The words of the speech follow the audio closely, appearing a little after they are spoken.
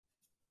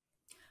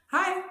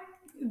Hi,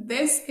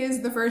 this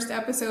is the first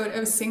episode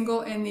of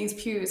Single in These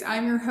Pews.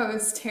 I'm your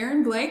host,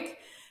 Taryn Blake,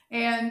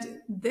 and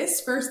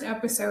this first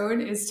episode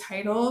is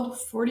titled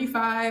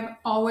 45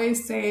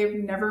 Always Saved,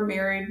 Never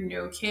Married,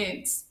 No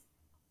Kids.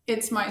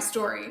 It's my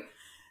story.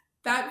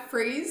 That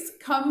phrase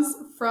comes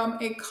from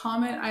a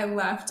comment I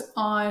left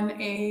on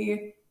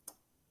a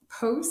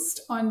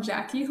post on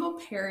Jackie Hill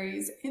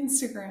Perry's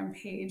Instagram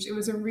page. It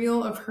was a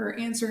reel of her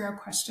answering a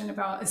question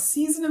about a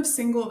season of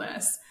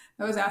singleness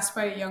that was asked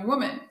by a young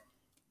woman.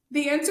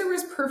 The answer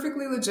was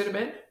perfectly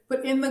legitimate,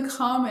 but in the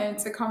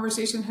comments, a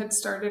conversation had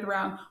started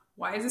around,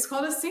 why is this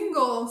called a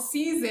single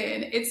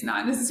season? It's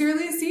not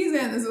necessarily a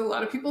season. This is a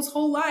lot of people's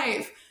whole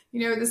life.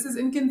 This is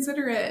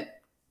inconsiderate.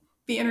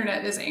 The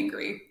internet is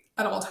angry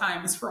at all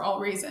times for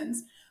all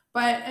reasons.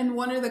 But in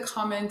one of the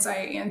comments, I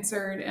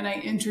answered and I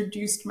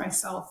introduced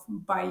myself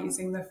by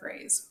using the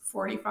phrase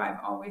 45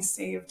 always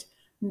saved,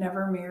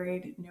 never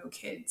married, no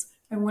kids.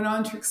 I went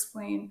on to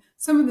explain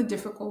some of the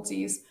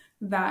difficulties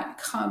that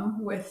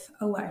come with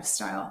a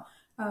lifestyle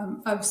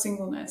of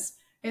singleness.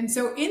 And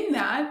so in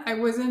that, I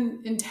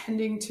wasn't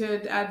intending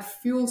to add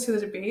fuel to the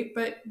debate,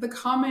 but the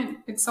comment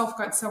itself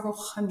got several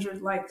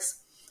hundred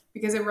likes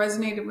because it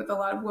resonated with a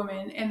lot of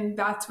women. And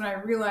that's when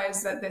I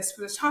realized that this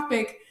was a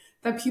topic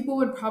that people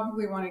would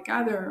probably want to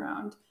gather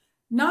around.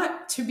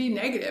 Not to be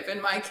negative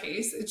in my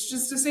case, it's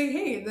just to say,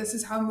 hey, this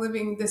is how I'm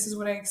living. This is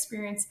what I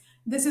experience.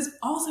 This is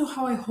also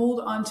how I hold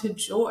on to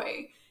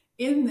joy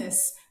in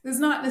this. This is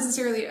not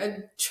necessarily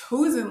a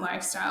chosen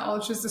lifestyle.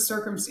 It's just a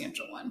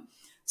circumstantial one.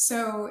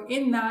 So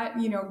in that,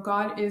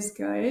 God is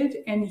good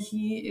and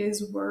he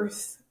is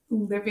worth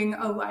living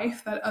a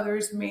life that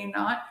others may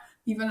not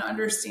even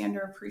understand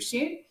or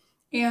appreciate.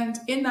 And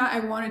in that,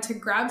 I wanted to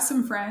grab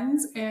some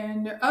friends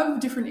and of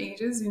different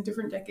ages and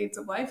different decades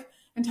of life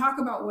and talk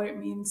about what it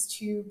means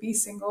to be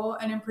single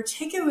and in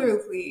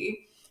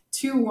particularly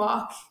to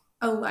walk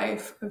a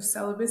life of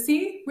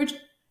celibacy, which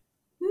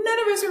none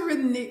of us are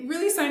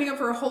really signing up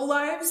for our whole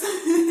lives,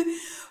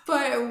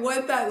 but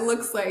what that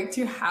looks like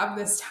to have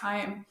this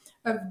time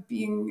of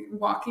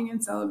walking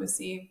in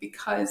celibacy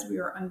because we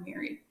are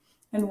unmarried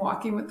and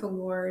walking with the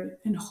Lord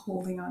and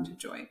holding on to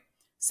joy.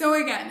 So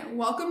again,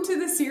 welcome to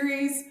the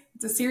series.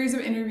 It's a series of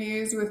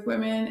interviews with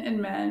women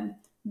and men.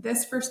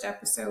 This first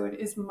episode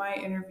is my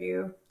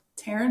interview,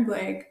 Taryn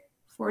Blake,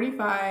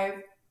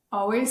 45,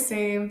 always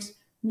saved,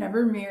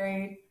 never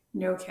married,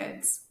 no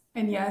kids.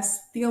 And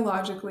yes,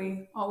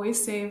 theologically,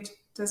 always saved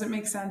doesn't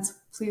make sense.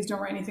 Please don't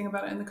write anything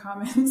about it in the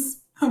comments.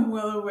 I'm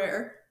well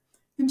aware.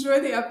 Enjoy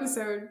the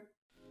episode.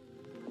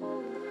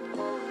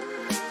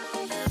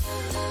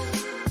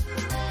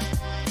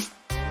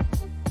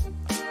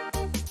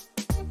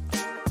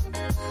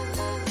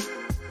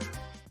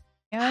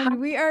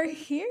 And we are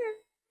here.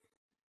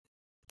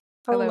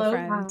 Hello,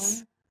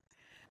 friends.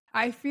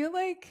 I feel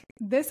like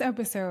this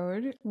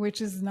episode, which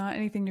is not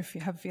anything to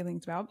have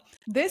feelings about,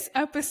 this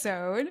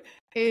episode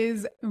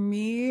is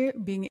me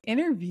being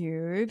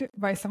interviewed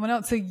by someone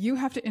else. So you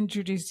have to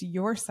introduce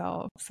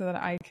yourself so that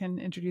I can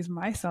introduce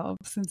myself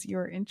since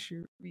you're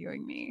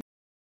interviewing me.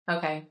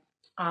 Okay.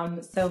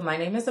 So my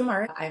name is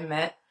Amara. I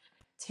met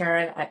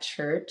Taryn at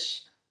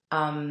church.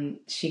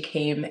 She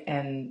came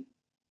and,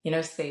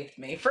 saved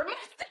me from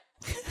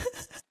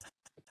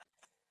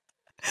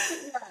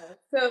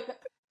So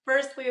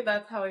firstly,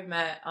 that's how we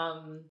met.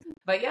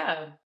 But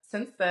yeah,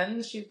 since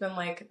then, she's been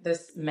like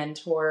this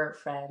mentor,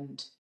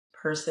 friend,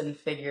 person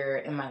figure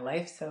in my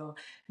life. So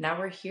now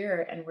we're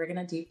here and we're going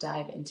to deep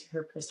dive into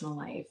her personal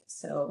life.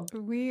 So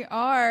we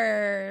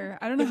are,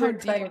 I don't know how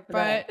deep,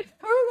 but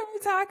we're going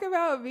to talk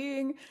about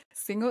being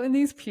single in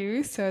these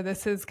pews. So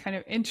this is kind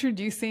of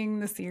introducing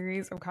the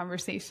series of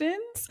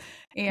conversations.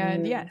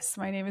 And yes,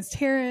 my name is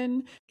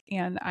Taryn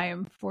and I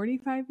am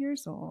 45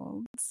 years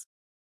old.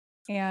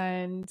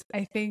 And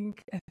I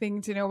think a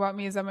thing to know about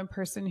me is I'm a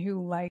person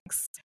who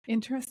likes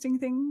interesting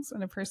things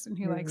and a person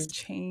who likes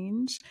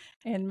change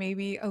and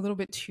maybe a little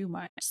bit too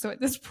much. So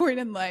at this point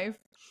in life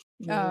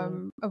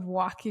of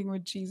walking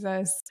with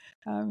Jesus,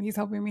 he's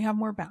helping me have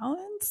more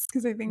balance.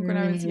 Because I think when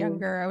I was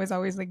younger, I was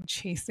always like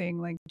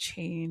chasing like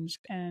change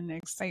and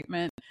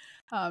excitement.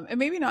 And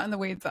maybe not in the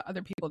ways that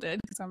other people did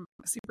because I'm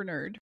a super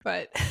nerd,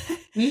 but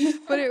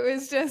but it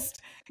was just,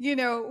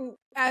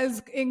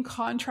 as in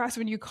contrast,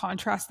 when you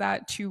contrast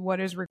that to what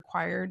is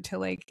required to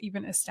like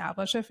even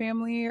establish a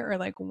family or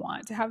like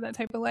want to have that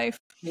type of life,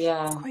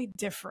 it's quite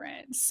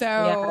different.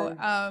 So,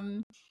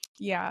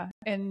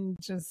 and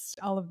just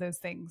all of those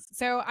things.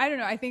 So I don't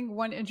know. I think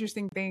one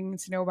interesting thing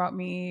to know about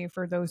me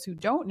for those who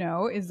don't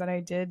know is that I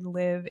did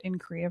live in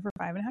Korea for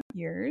 5.5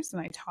 years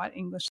and I taught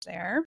English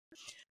there.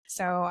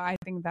 So I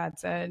think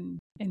that's an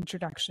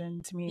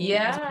introduction to me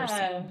as a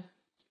person.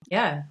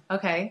 Yeah.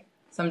 Okay.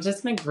 So I'm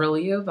just going to grill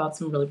you about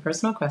some really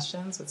personal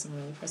questions.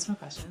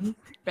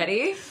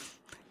 Ready?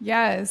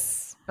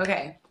 Yes.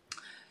 Okay.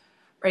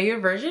 Are you a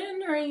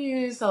virgin or are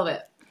you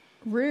celibate?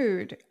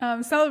 Rude.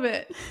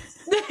 Celibate.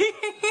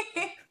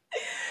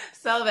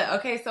 Celibate.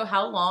 Okay. So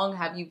how long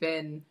have you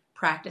been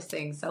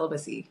practicing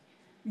celibacy?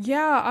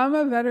 Yeah, I'm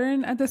a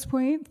veteran at this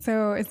point,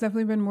 so it's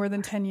definitely been more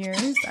than 10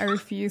 years. I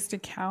refuse to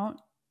count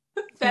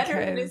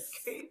Veteran is because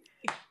crazy.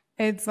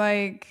 it's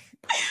like,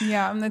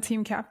 yeah, I'm the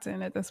team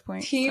captain at this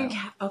point. So,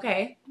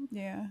 Okay.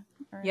 yeah.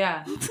 All right.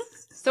 Yeah.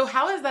 So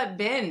how has that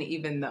been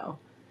even though?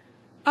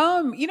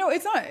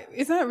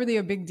 It's not really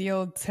a big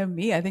deal to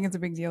me. I think it's a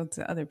big deal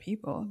to other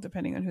people,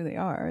 depending on who they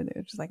are.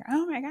 They're just like,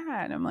 oh my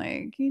God. I'm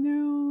like,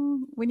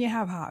 when you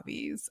have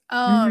hobbies.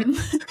 Mhm.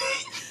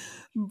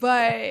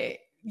 But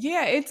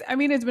yeah, it's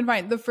been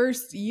fine. The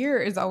first year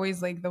is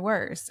always like the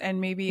worst. And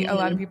maybe a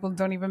lot of Mhm. people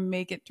don't even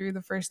make it through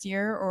the first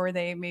year, or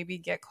they maybe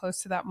get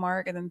close to that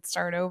mark and then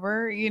start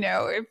over,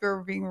 if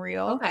we're being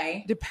real,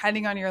 Okay.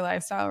 depending on your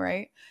lifestyle,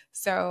 right?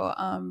 So,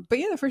 but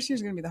yeah, the first year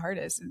is going to be the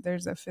hardest.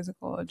 There's a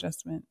physical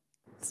adjustment.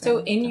 So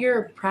So in your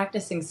definitely.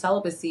 practicing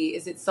celibacy,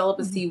 is it Mhm.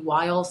 celibacy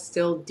while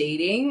still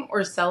dating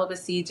or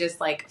celibacy just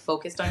like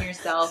focused on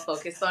yourself,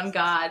 focused on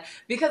God?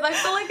 Because I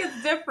feel like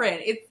it's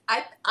different.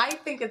 I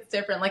think it's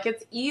different. Like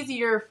it's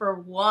easier for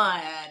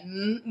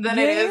one than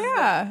it Yeah, yeah, is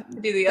yeah. to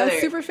do the That's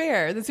other. super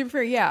fair. That's super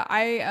fair. Yeah.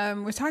 I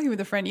was talking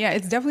with a friend. Yeah,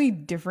 it's definitely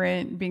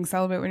different being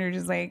celibate when you're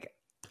just like,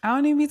 I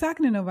don't even be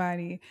talking to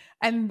nobody.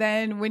 And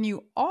then when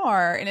you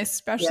are, and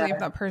especially if Yeah.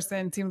 that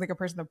person seems like a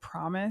person of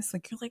promise,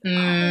 like you're like,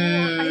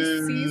 oh, I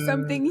see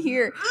something Mm.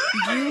 here.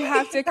 You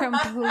have to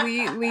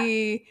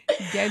completely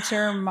get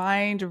your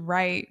mind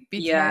right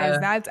because Yeah.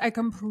 that's a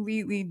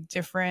completely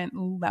different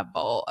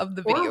level of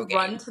the Or video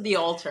run game. to the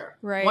altar.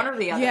 One Right. or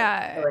the other,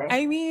 Yeah. really.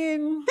 I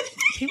mean,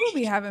 people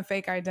be having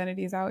fake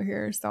identities out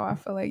here. So I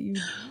feel like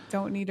you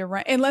don't need to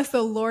run unless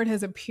the Lord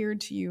has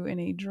appeared to you in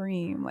a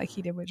dream, like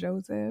he did with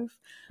Joseph,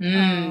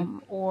 Mm.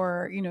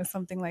 or,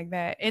 something like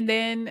that. And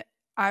then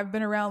I've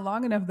been around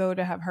long enough, though,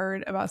 to have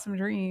heard about some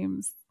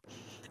dreams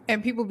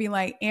and people be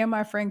like, and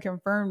my friend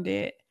confirmed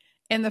it.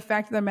 And the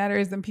fact of the matter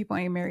is, then people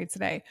ain't married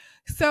today.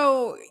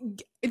 So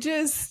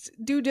just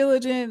due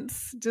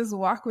diligence, just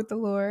walk with the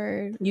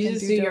Lord You and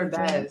just due do your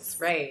best, diligence.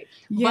 right?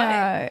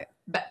 Yeah,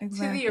 But to the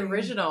exactly.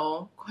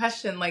 original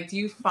question, like, do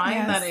you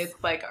find that Yes.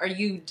 it's like, are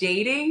you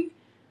dating?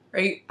 Are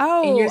you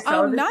in your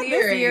Oh, not celibacy, or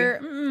this are you?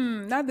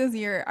 year. Not this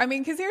year. I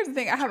mean, because here's the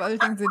thing: I have other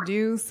things to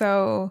do.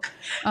 So,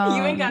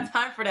 You ain't got um,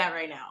 time for that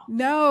right now.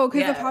 no,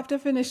 because the Yeah. pop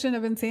definition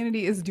of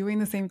insanity is doing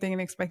the same thing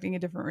and expecting a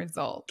different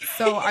result.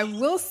 So, I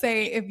will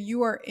say, if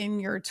you are in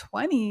your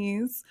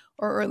 20s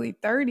or early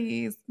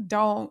 30s,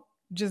 don't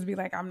just be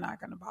like, I'm not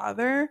going to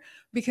bother,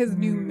 because Mm.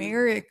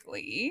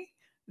 numerically,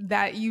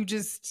 that you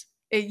just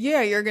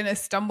yeah, you're going to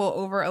stumble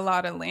over a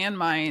lot of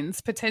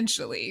landmines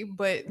potentially,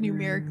 but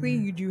numerically,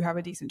 Mm. you do have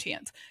a decent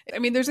chance. I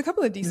mean, there's a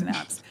couple of decent Mm.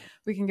 apps.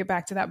 We can get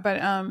back to that, but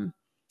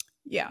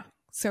yeah.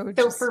 So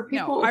So just for no,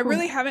 people I who,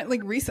 really haven't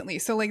like recently.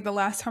 So like the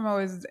last time I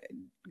was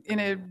in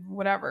a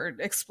whatever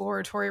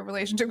exploratory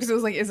relationship, because it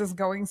was like, is this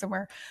going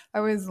somewhere? I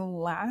was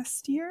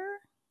last year.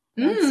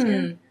 Last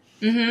year.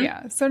 mm, mm-hmm.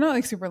 Yeah. So not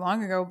like super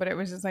long ago, but it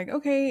was just like,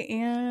 okay,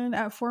 and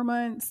at 4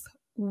 months,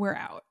 we're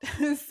out.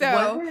 Was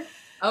So it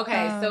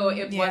okay? So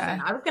it wasn't.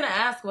 yeah. I was gonna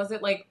ask, was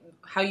it like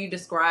how you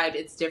described?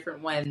 It's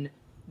different when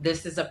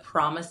this is a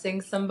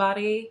promising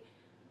somebody,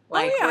 Oh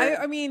like yeah,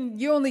 where. I mean,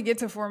 you only get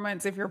to 4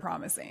 months if you're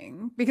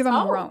promising because I'm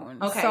Oh, grown.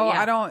 okay, So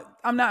yeah,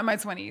 I'm not in my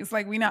 20s.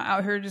 Like we not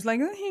out here just like,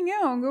 let's hang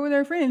out and go with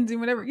our friends and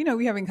whatever.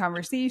 We having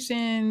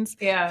conversations.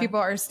 yeah. People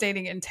are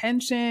stating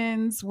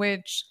intentions,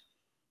 which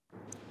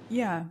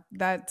yeah,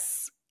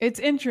 it's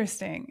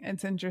interesting.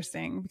 It's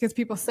interesting because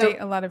people state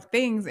So a lot of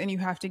things and you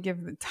have to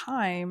give the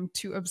time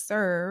to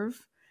observe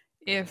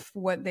if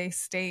what they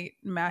state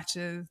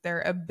matches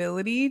their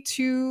ability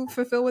to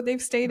fulfill what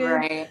they've stated,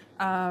 right.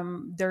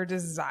 their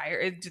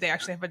desire. Do they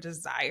actually have a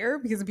desire?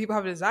 Because if people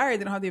have a desire,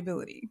 they don't have the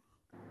ability.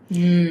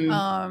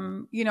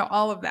 Mm.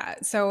 All of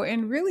that. So,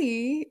 and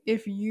really,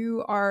 if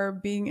you are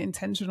being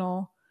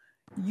intentional,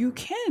 you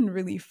can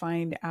really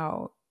find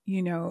out,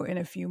 in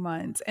a few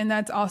months. And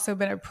that's also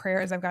been a prayer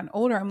as I've gotten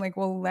older. I'm like,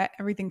 well, let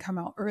everything come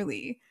out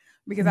early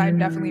because I've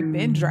definitely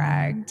been Mm.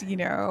 dragged,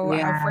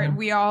 Yeah,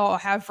 we all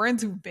have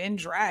friends who've been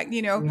dragged.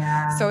 So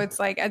yeah, it's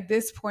like at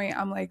this point,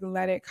 I'm like,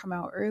 let it come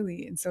out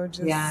early. And so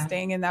just yeah.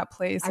 staying in that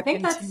place I of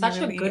think that's such a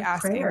continually good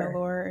asking the prayer.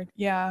 Lord.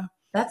 Yeah.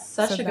 That's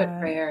So such a good that,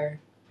 prayer.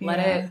 Let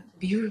yeah. it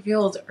be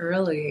revealed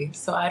early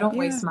so I don't Yeah.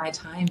 waste my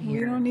time We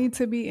don't here. need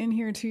to be in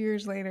here 2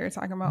 years later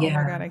talking about, oh my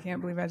Yeah, God, I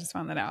can't believe I just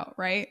found that out.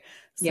 Right.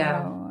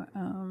 yeah. So,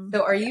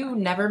 So are yeah. you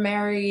never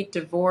married,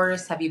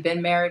 divorced? Have you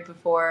been married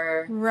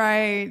before?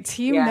 Right.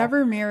 Team Yeah.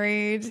 never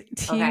married. Okay.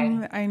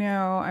 Team, I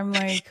know. I'm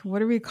like, what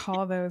do we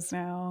call those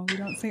now? We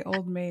don't say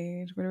old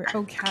maid.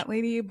 Oh, cat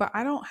lady. But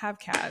I don't have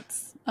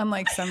cats,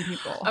 unlike some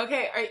people.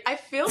 Okay. I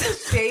feel the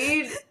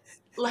shade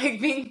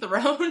like being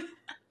thrown.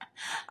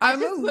 I I'm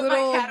a just put my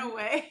cat little,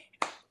 away.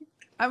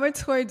 I'm a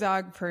toy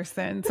dog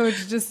person. So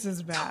it's just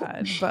as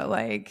bad. But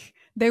like,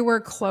 they wear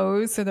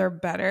clothes, so they're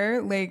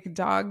better. Like,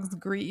 dogs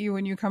greet you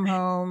when you come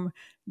home,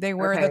 they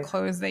wear the Okay.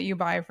 clothes that you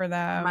buy for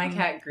My them.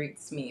 cat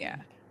greets Yeah.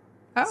 me.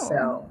 Oh,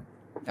 So.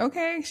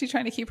 okay. She's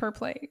trying to keep her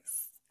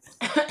place.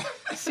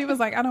 She was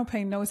like, I don't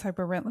pay no type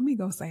of rent. Let me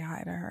go say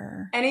hi to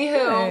her. Anywho,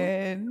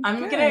 Good.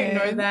 I'm gonna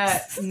ignore Good.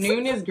 that.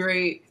 Noon is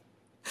great.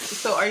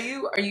 So are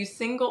you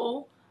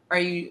single? Are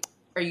you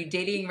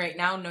dating right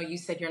now? No, you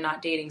said you're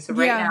not dating. So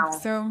right Yeah, now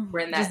so we're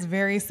in just that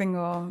very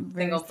single,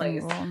 very single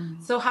place. single,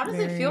 So how does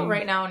it feel very.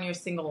 right now in your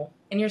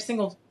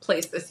single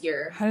place this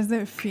year? How does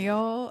it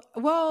feel?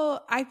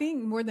 Well, I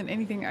think more than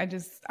anything,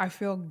 I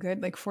feel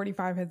good. Like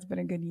 45 has been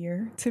a good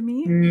year to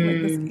me.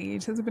 Like this Mm.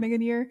 age has been a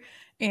good year.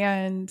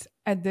 And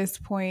at this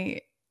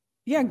point,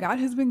 yeah, God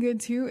has been good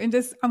too. And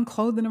just I'm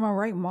clothed in my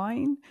right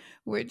mind,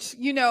 which,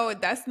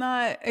 that's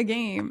not a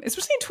game,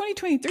 especially in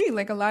 2023.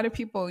 Like a lot of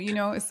people,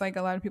 it's like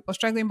a lot of people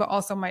struggling, but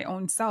also my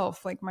own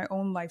self, like my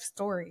own life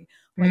story.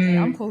 Like, hey,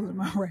 I'm Mm. clothed in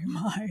my right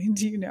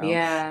mind.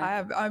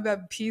 Yeah. I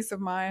have peace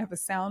of mind, I have a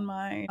sound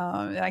mind.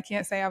 And I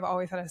can't say I've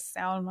always had a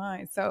sound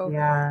mind. So,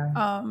 Yeah.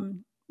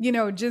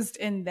 just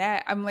in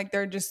that, I'm like,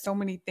 there are just so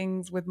many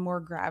things with more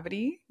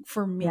gravity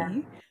for Yeah.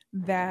 me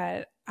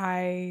that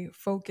I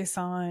focus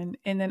on,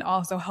 and then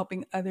also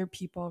helping other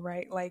people,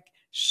 right? Like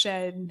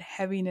shed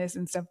heaviness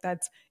and stuff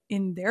that's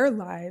in their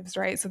lives,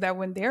 right? So that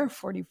when they're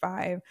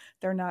 45,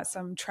 they're not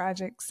some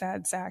tragic,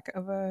 sad sack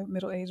of a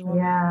middle-aged woman,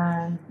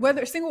 Yeah.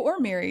 whether single or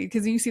married.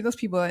 Because you see those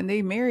people and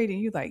they married, and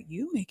you like,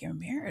 you make your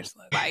marriage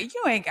look like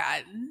you ain't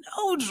got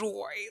no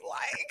joy,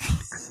 like.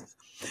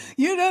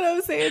 You know what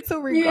I'm saying? So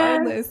Yeah.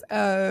 regardless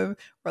of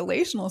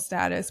relational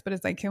status, but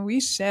it's like, can we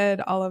shed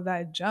all of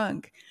that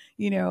junk?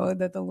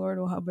 That the Lord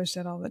will help us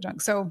shed all the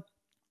junk. So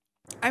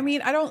I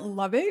mean, I don't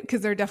love it because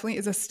there definitely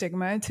is a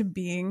stigma to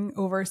being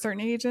over a certain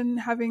age and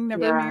having never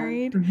been Yeah.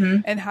 married Mm-hmm.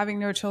 and having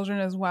no children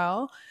as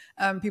well.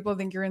 People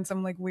think you're in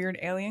some like weird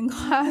alien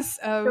class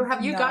So of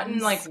have you gotten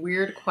like nuns.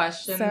 weird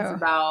questions So,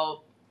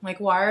 about like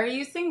why are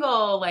you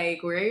single?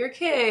 Like where are your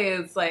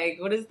kids? Like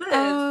what is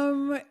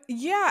this?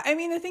 yeah, I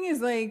mean, the thing is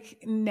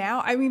like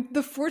now, I mean,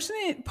 the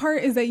fortunate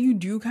part is that you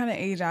do kind of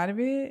age out of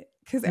it.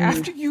 Cause Mm.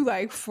 after you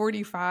like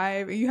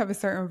 45 and you have a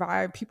certain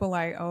vibe, people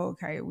like, oh,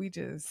 okay, we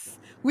just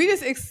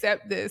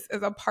accept this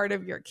as a part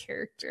of your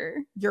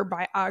character, your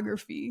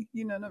biography.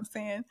 You know what I'm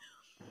saying?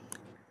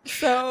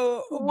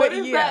 So, What but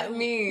does yeah, that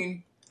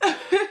mean?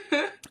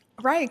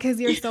 right, because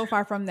you're so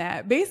far from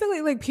that.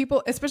 Basically, like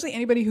people, especially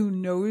anybody who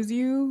knows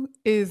you,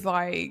 is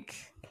like,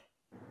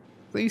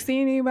 so you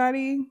see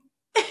anybody?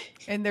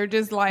 And they're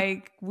just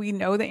like, we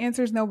know the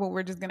answer is no, but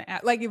we're just gonna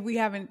act like if you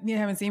haven't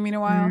seen me in a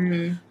while,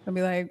 Mm. they'll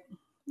be like,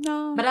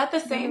 no. But at the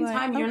They'll be same like,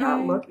 time, you're not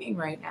okay. looking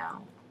right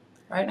now.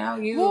 Right now,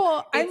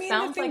 Well, I it mean, the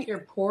sounds like thing, you're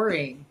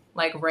pouring.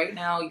 Like,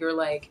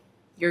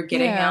 you're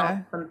getting out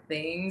yeah, some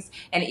things.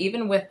 And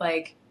even with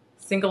like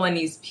single in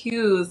these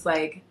pews,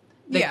 like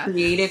the yeah.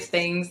 creative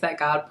things that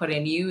God put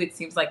in you, it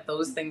seems like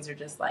those things are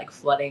just like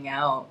flooding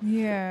out.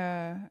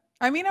 Yeah.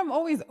 I mean, I'm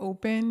always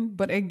open,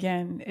 but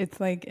again, it's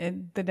like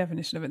the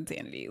definition of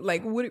insanity.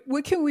 Like,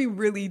 what can we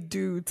really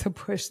do to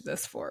push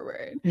this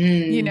forward?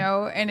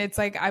 Mm. And it's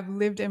like I've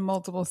lived in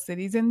multiple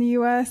cities in the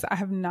U.S. I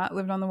have not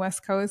lived on the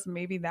West Coast.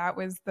 Maybe that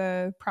was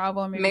the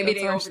problem. Maybe Maybe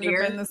that's they where I over should have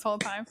been here. this whole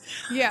time.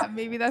 Yeah,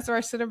 maybe that's where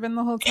I should have been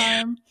the whole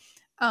time.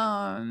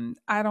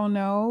 I don't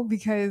know,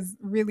 because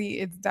really,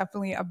 it's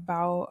definitely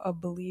about a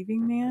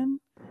believing man.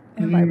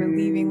 And by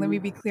believing, let me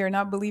Mm. be clear,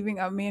 not believing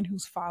a man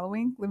who's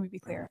following. Let me be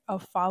clear, a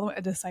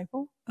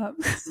disciple.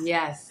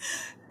 Yes.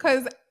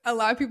 Because a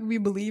lot of people be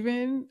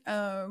believing,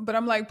 but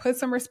I'm like, put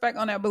some respect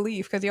on that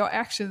belief because your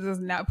actions does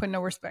not put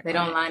no respect They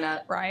on don't it, line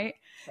up. right?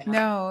 Yeah.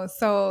 No,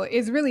 so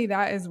it's really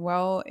that as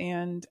well.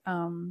 And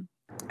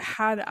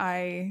had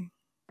I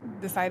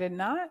decided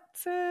not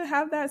to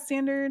have that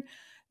standard,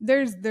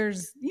 there's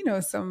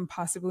some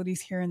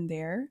possibilities here and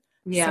there.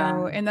 Yeah.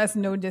 So, and that's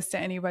no diss to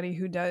anybody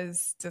who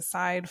does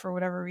decide for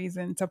whatever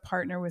reason to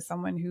partner with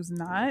someone who's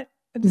not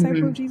a disciple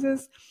Mm-hmm. of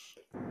Jesus.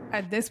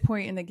 At this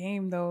point in the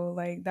game, though,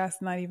 like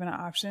that's not even an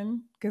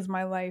option because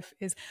my life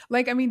is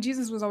like, I mean,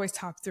 Jesus was always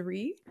top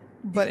three,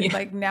 but Yeah.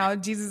 like now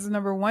Jesus is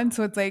number one.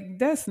 So it's like,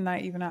 that's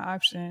not even an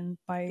option.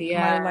 Like my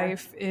Yeah.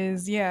 life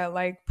is, yeah,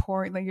 like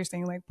pouring, like you're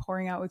saying, like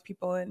pouring out with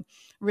people. And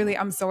really,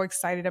 I'm so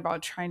excited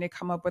about trying to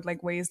come up with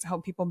like ways to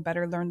help people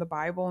better learn the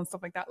Bible and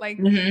stuff like that. Like,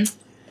 Mm-hmm.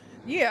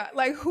 yeah,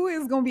 like who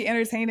is going to be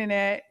entertaining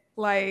it?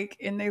 Like,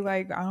 and they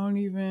like, I don't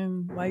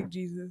even like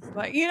Jesus.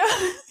 Like,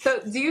 So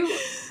do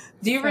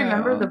you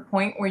remember the So,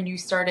 point where you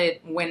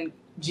started when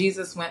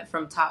Jesus went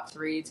from top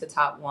three to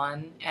top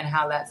one and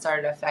how that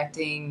started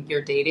affecting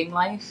your dating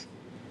life?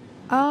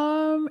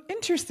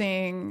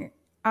 interesting.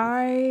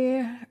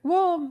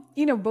 Well,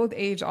 both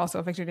age also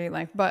affects your dating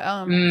life, but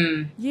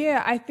Mm.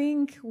 yeah, I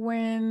think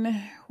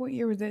what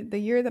year was it? The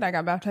year that I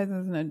got baptized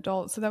as an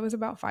adult, so that was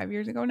about 5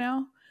 years ago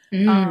now.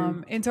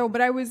 Mm. And so,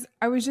 but I was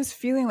just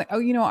feeling like, oh,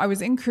 I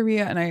was in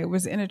Korea and I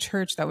was in a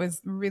church that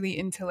was really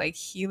into like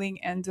healing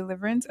and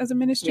deliverance as a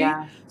ministry.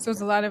 Yeah. So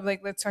it's a lot of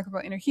like, let's talk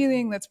about inner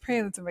healing, let's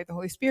pray, let's invite the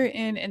Holy Spirit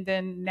in, and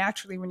then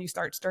naturally, when you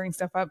start stirring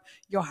stuff up,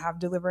 you'll have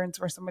deliverance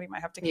where somebody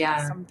might have to cast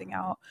Yeah. something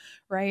out,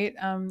 right?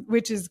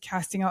 Which is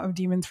casting out of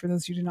demons for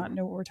those who do not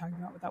know what we're talking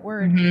about with that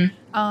word.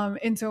 Mm-hmm.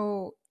 And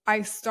so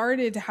I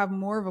started to have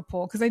more of a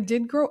pull because I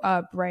did grow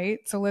up, right?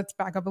 So let's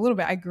back up a little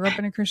bit. I grew up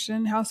in a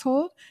Christian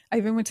household. I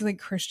even went to like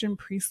Christian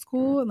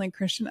preschool and like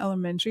Christian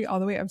elementary all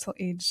the way up till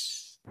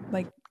age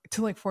like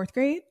to like fourth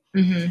grade.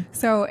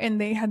 So,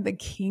 and they had the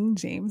King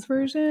James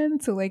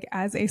version. So, like,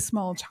 as a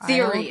small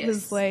child, it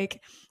was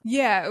like,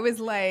 yeah, it was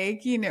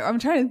like, you know, I'm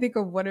trying to think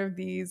of what are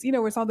these, you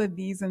know, it's all the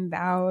these and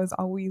thous,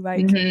 all we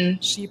like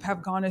sheep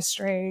have gone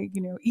astray,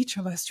 you know, each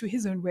of us to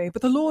his own way,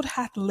 but the Lord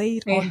hath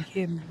laid on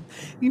him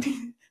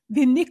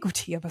the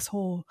iniquity of us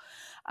all.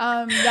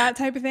 That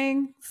type of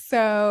thing.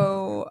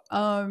 So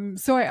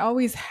I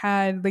always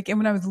had like, and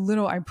when I was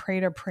little, I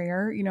prayed a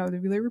prayer, you know,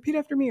 they'd be like, repeat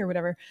after me or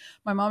whatever.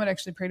 My mom had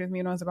actually prayed with me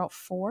when I was about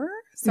 4.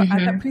 So at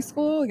that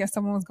preschool, I guess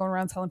someone was going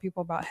around telling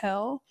people about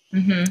hell.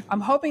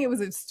 I'm hoping it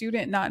was a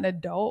student, not an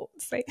adult.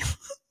 Say,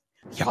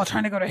 y'all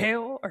trying to go to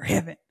hell or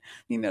heaven?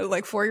 You know,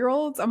 like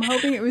 4-year-olds. I'm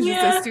hoping it was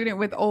just a student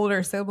with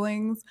older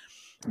siblings.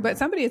 But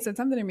somebody had said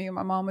something to me, and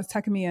my mom was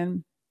tucking me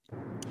in.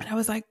 And I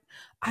was like,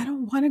 I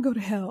don't want to go to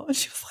hell. And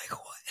she was like,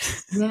 what?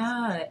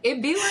 Yeah,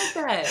 it'd be like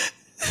that.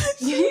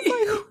 She was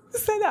like, who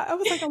said that? I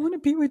was like, I want to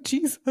be with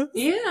Jesus.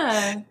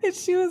 Yeah. And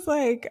she was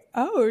like,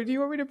 oh, do you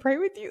want me to pray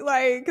with you?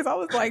 Like, because I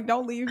was like,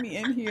 don't leave me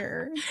in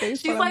here.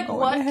 She's like,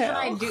 what can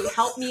I do?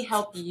 Help me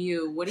help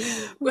you. What do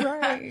you, what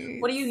are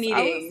you needing?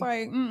 I was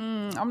like,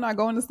 I'm not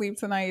going to sleep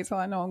tonight until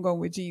I know I'm going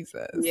with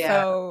Jesus. Yeah.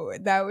 So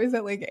that was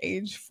at like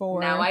age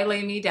 4. Now I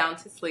lay me down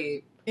to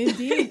sleep.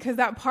 Indeed, because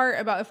that part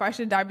about if I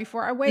should die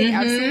before I wake,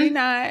 absolutely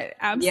not.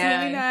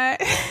 Absolutely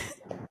not.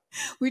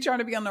 We trying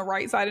to be on the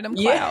right side of them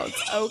clouds.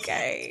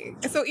 Okay.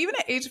 So even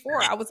at age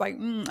 4, I was like,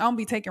 I don't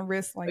be taking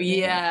risks like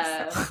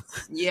that. So.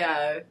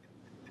 Yeah.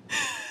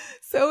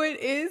 So it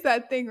is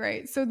that thing,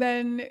 right? So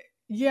then,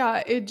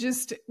 yeah, it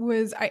just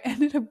was, I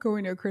ended up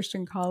going to a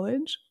Christian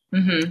college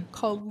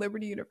called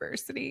Liberty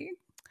University.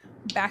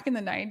 Back in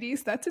the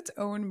 90s, that's its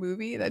own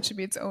movie. That should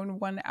be its own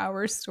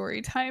 1-hour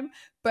story time.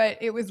 But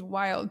it was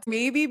wild.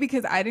 Maybe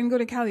because I didn't go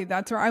to Cali.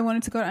 That's where I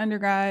wanted to go to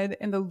undergrad.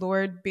 And the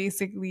Lord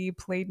basically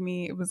played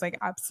me. It was like,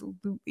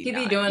 absolutely He'd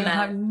not. be doing you that.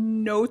 Have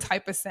no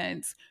type of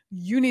sense.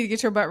 You need to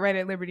get your butt right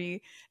at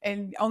Liberty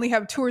and only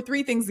have 2 or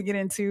 3 things to get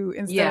into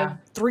instead of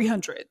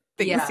 300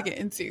 things to get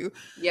into.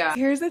 Yeah.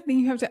 Here's the thing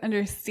you have to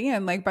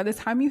understand. Like, by the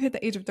time you hit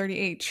the age of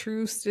 38,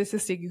 true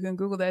statistic, you can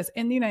Google this,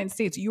 in the United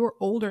States, you are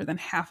older than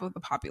half of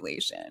the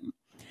population.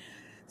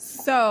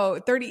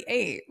 So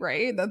 38,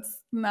 right?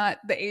 That's not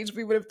the age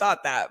we would have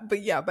thought that.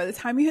 But yeah, by the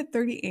time you hit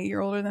 38, you're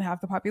older than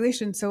half the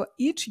population. So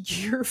each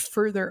year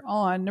further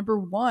on, number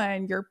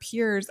 1, your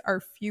peers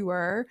are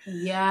fewer.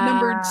 Yeah.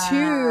 Number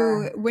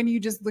 2, when you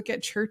just look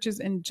at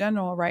churches in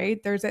general,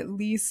 right? There's at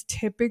least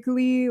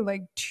typically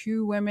like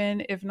 2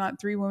 women, if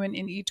not 3 women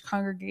in each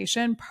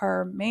congregation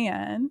per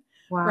man.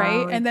 Wow.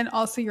 Right. And then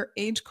also your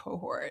age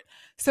cohort.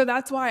 So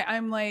that's why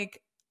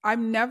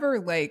I'm never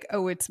like,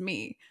 oh, it's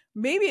me.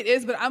 Maybe it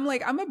is, but I'm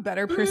like, I'm a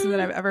better person than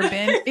I've ever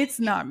been. It's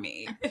not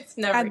me. It's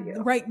never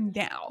you. Right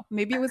now.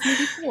 Maybe it was me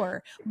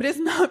before, but it's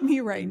not me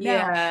right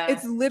now.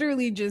 It's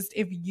literally just,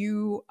 if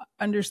you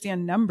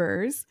understand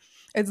numbers,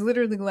 it's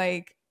literally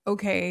like,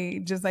 okay,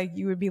 just like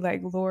you would be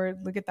like,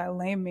 Lord, look at that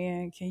lame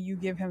man. Can you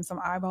give him some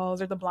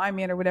eyeballs? Or the blind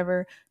man or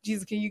whatever.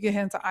 Jesus, can you give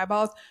him some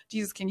eyeballs?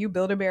 Jesus, can you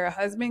build a bear a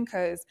husband?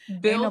 Because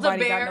ain't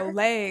nobody got no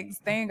legs.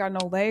 They ain't got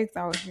no legs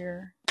out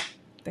here.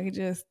 They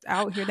just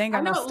out here. They ain't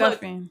got no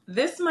stuffing. Look,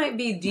 this might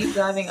be deep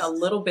diving a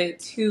little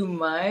bit too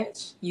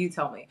much. You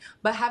tell me.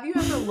 But have you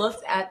ever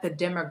looked at the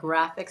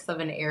demographics of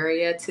an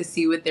area to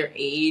see what their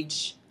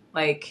age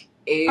like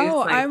is? Oh,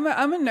 like,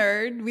 I'm a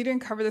nerd. We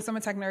didn't cover this. I'm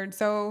a tech nerd.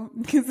 So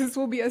because this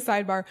will be a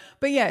sidebar.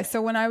 But yeah,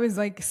 so when I was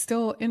like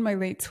still in my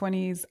late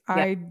 20s,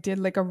 I did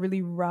like a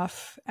really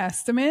rough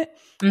estimate.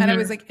 And I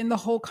was like, in the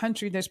whole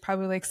country, there's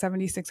probably like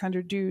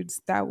 7,600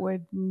 dudes that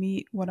would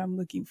meet what I'm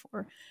looking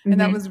for. And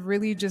that was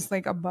really just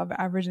like above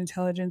average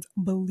intelligence,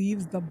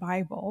 believes the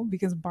Bible,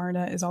 because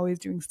Barna is always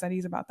doing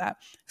studies about that.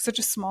 Such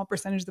a small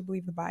percentage that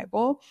believe the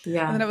Bible.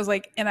 Yeah. And then I was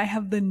like, and I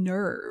have the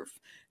nerve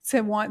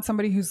to want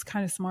somebody who's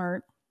kind of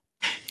smart.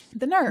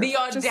 The nerve. The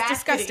audacity. Just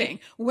disgusting.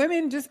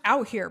 Women just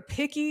out here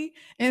picky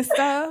and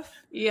stuff.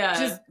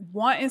 Just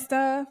wanting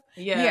stuff.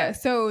 Yeah.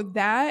 So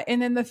that,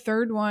 and then the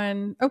third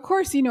one, of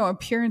course, you know,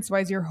 appearance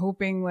wise, you're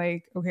hoping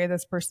like, okay,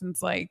 this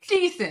person's like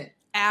decent,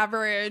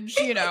 average,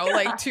 you know,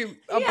 like to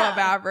above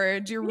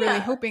average. You're really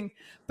hoping,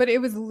 but it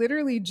was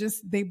literally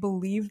just, they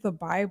believe the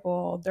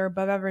Bible, they're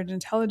above average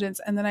intelligence.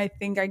 And then I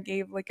think I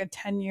gave like a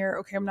 10-year,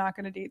 okay, I'm not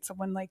going to date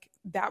someone like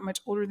that much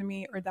older than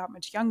me or that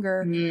much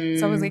younger.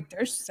 So I was like,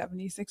 there's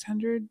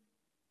 7,600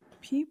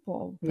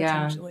 people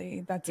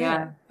potentially. That's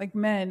it. Like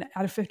men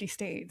out of 50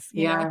 states,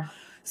 you know?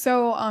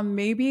 So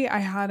maybe I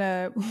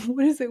had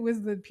what is it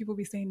was the people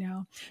be saying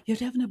now? You have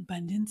to have an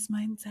abundance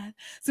mindset.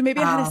 So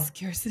maybe I had a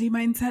scarcity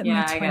mindset in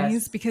my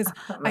 20s because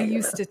I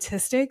use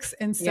statistics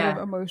instead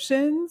of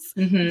emotions.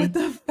 But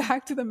the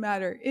fact of the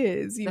matter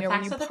is, you know,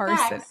 when you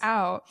parse it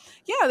out,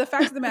 the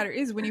fact of the matter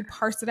is when you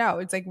parse it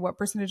out, it's like what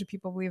percentage of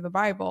people believe the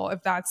Bible,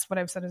 if that's what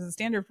I've set as a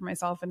standard for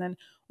myself, and then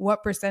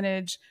what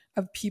percentage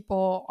of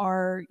people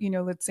are, you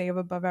know, let's say of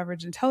above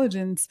average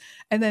intelligence.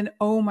 And then,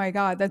 oh my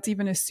God, that's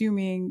even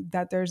assuming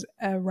that there's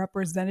a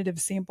representative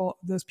sample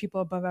of those people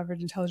above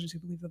average intelligence who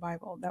believe the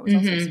Bible. That was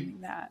also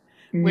assuming that,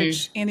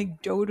 which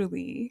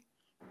anecdotally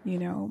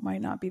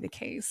might not be the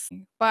case.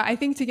 But I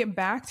think to get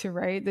back to,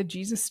 right, the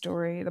Jesus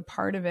story, the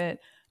part of it,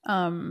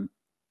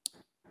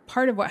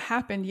 part of what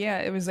happened,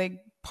 it was like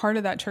part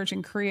of that church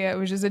in Korea. It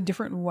was just a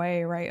different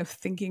way, right, of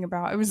thinking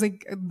about, it was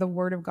like the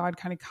word of God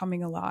kind of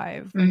coming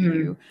alive when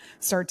you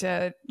start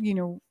to,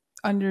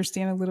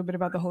 understand a little bit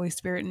about the Holy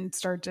Spirit and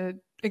start to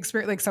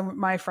experience, like some of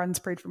my friends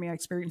prayed for me, I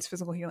experienced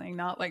physical healing,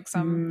 not like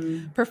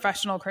some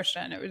professional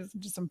Christian. It was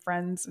just some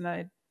friends, and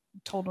I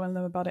told one of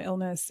them about an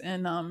illness.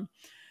 And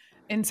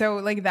so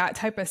like that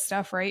type of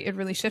stuff, right, it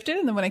really shifted.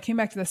 And then when I came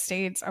back to the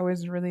States, I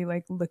was really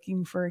like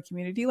looking for a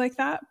community like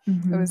that.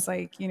 It was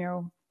like,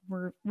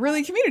 we're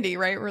really community,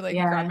 right? We're like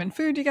grabbing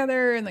food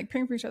together and like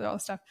praying for each other, all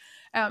this stuff.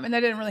 And that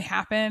didn't really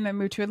happen. I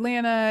moved to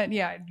Atlanta. And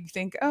you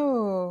think,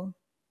 oh,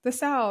 the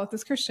South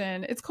is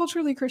Christian. It's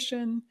culturally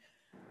Christian.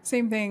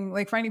 Same thing,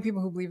 like finding people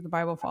who believe the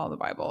Bible, follow the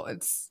Bible.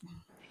 It's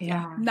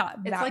not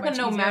it's that like much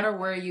no easier. matter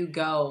where you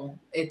go,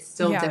 it's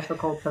still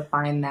difficult to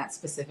find that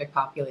specific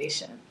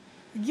population.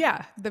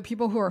 Yeah, the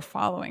people who are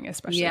following,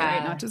 especially,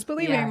 right? Not just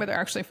believing, but they're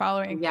actually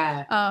following.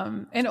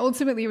 And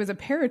ultimately, it was a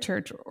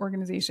parachurch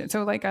organization,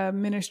 so like a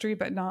ministry,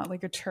 but not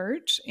like a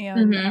church.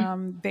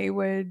 And they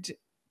would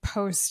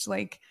post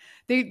like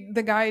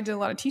the guy did a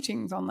lot of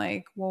teachings on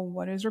like, well,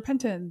 what is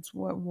repentance?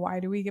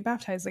 Why do we get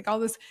baptized? Like all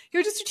this, he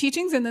would just do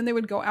teachings, and then they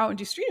would go out and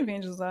do street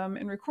evangelism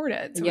and record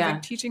it. So it was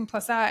like teaching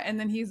plus that. And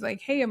then he's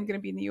like, hey, I'm going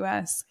to be in the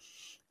U.S.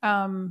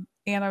 And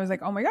I was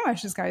like, oh my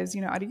gosh, this guy is,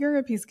 out of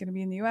Europe. He's going to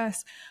be in the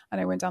US.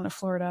 And I went down to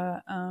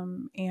Florida,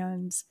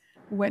 and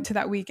went to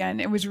that weekend.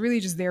 It was really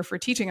just there for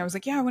teaching. I was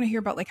like, I want to hear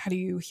about like, how do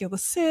you heal the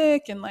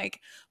sick and like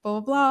blah,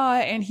 blah, blah.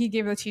 And he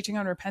gave a teaching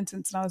on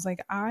repentance. And I was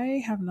like,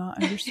 I have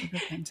not understood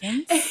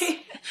repentance.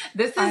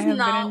 This is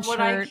not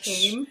what I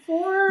came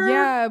for.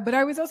 Yeah. But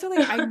I was also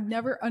like, I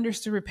never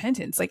understood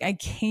repentance. Like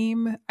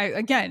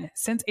again,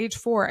 since age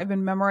 4, I've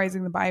been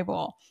memorizing the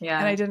Bible,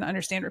 and I didn't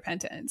understand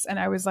repentance. And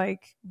I was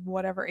like,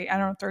 whatever, I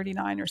don't know,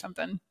 39 or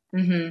something.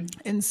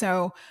 And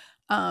so,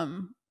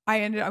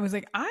 I was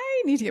like,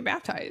 I need to get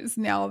baptized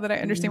now that I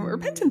understand what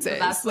repentance is.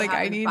 That's like,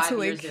 I need to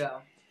like,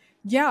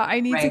 I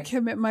need to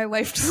commit my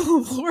life to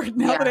the Lord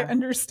now that I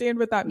understand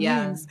what that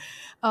means.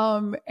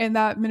 And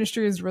that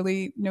ministry is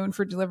really known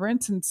for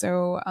deliverance. And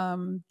so,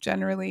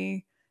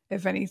 generally,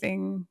 if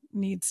anything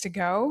needs to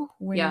go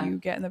when you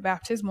get in the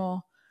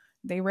baptismal,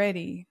 they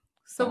ready.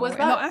 So and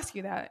they'll ask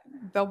you that.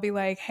 They'll be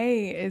like,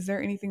 hey, is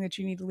there anything that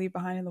you need to leave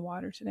behind in the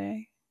water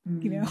today?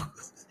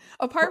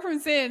 Apart from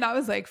sin. I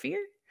was like, fear.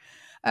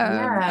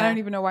 I don't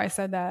even know why I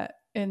said that.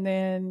 And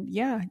then,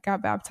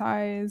 got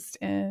baptized,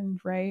 and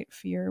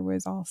fear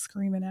was all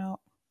screaming out.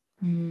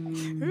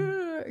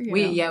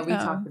 We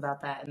talked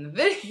about that in the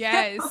video.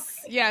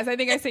 Yes. I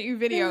think I sent you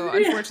video.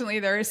 Unfortunately,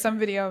 there is some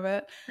video of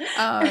it,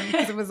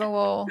 because it was a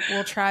little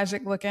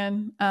tragic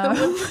looking. So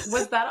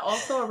was that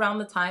also around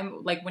the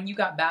time, like when you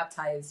got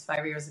baptized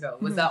 5 years ago,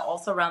 was that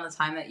also around the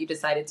time that you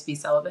decided to be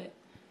celibate?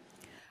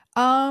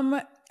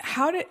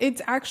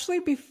 It's actually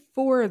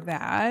before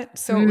that.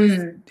 So it was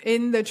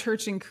in the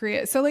church in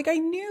Korea. So like I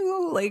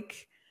knew,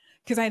 like,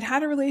 because I'd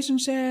had a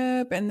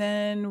relationship, and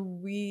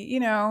then we,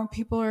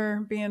 people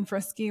are being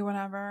frisky,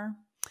 whatever.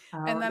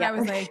 And then I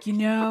was like,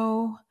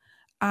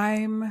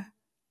 I'm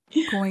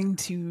going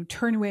to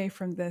turn away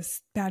from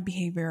this bad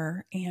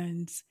behavior,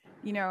 and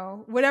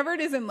whatever it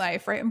is in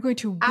life, right? I'm going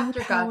to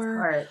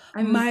willpower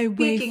my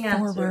way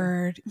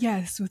forward.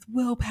 Yes, with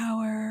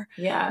willpower,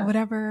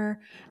 whatever.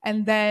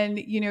 And then,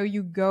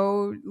 you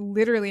go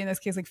literally, in this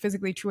case, like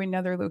physically to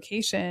another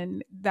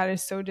location that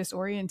is so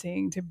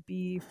disorienting to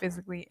be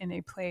physically in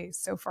a place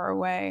so far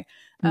away.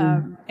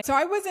 So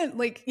I wasn't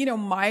like,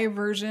 my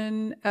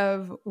version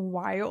of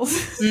wild.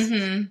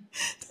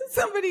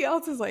 Somebody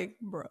else is like,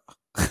 bro.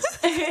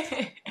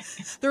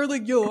 They were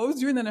like, yo, I was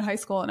doing that in high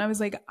school. And I was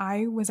like,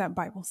 I was at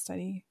Bible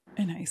study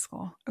in high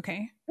school.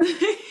 Okay.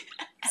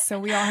 So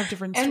we all have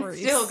different stories.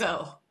 And still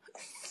go.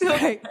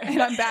 Right.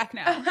 And I'm back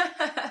now.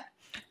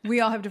 We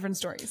all have different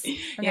stories.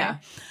 Okay?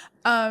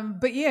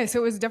 But so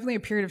it was definitely a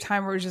period of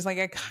time where it was just like,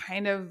 I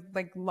kind of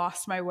like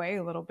lost my way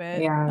a little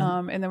bit.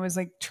 And then was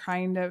like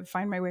trying to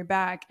find my way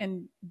back.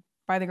 And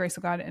by the grace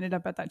of God, ended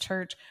up at that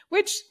church,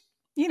 which,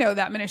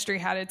 that ministry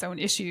had its own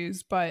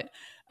issues, but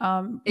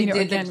again,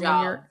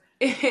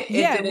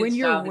 when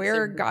you're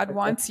where God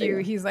wants you,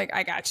 he's like,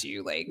 I got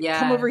you. Like,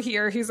 come over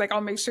here. He's like,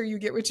 I'll make sure you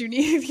get what you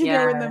need,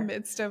 in the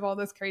midst of all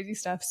this crazy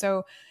stuff.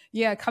 So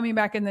coming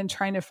back and then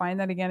trying to find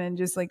that again, and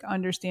just like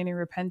understanding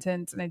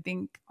repentance. And I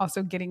think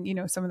also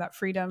getting, some of that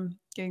freedom,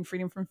 getting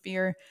freedom from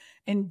fear,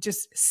 and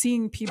just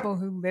seeing people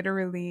who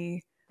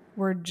literally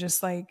were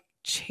just like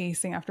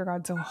chasing after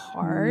God so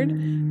hard,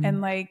 and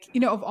like,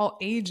 of all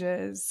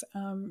ages.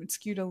 It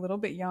skewed a little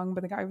bit young,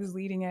 but the guy who was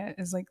leading it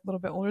is like a little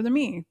bit older than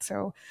me.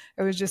 So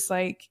it was just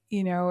like,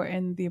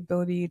 and the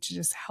ability to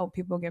just help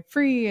people get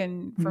free,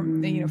 and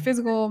from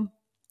physical,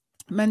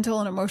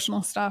 mental, and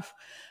emotional stuff.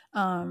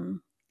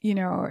 It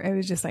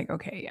was just like,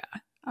 okay,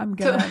 I'm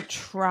gonna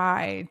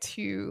try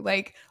to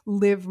like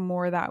live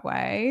more that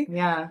way.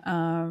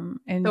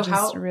 And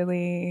so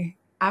really,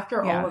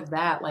 after all of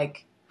that,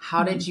 like,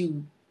 how did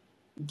you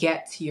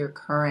get to your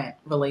current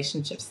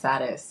relationship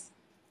status?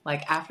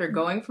 Like after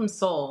going from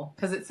Seoul,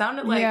 because it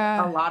sounded like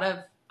Yeah. a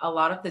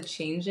lot of the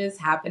changes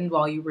happened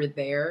while you were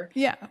there.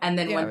 Yeah. And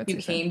then Yeah, I once would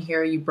you say so. came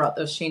here, you brought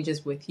those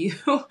changes with you.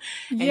 And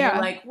you're Yeah.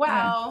 like,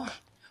 wow,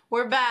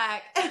 we're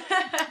back.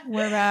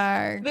 We're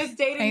back. This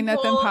dating Ain't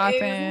nothing pool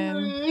popping.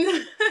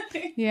 is...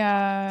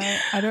 Yeah.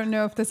 I don't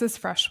know if this is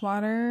fresh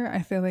water.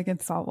 I feel like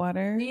it's salt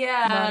water.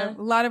 Yeah.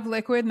 A lot of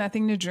liquid,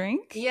 nothing to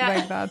drink. Yeah.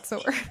 Like that's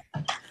what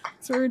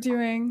we're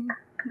doing.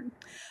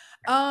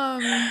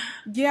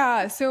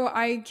 Yeah, so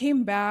I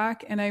came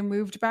back and I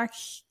moved back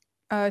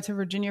to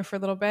Virginia for a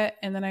little bit,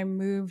 and then I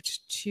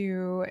moved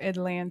to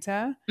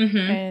Atlanta,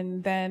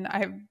 and then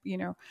I've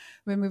been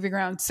moving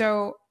around.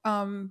 So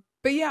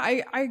but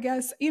yeah, I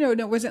guess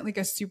it wasn't like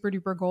a super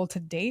duper goal to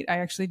date. I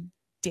actually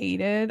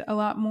dated a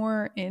lot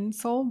more in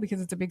Seoul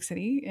because it's a big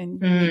city,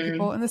 and you meet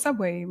people in the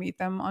subway, you meet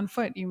them on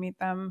foot, you meet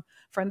them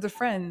friends of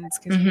friends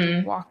because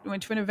you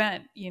went to an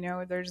event.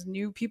 There's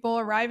new people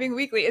arriving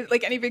weekly. It's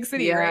like any big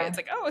city, right? It's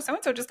like, oh, so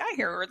and so just got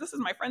here, or this is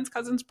my friend's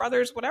cousin's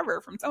brother's whatever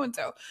from so and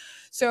so.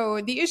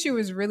 So the issue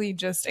was really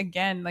just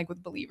again like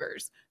with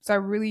believers. So I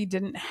really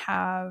didn't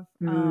have.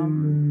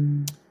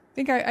 I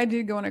think I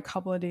did go on a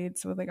couple of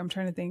dates with I'm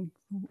trying to think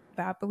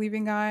that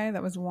believing guy.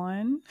 That was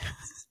one.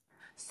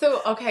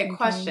 So, okay,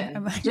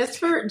 question. Just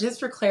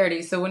for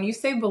clarity. So when you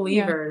say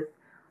believers,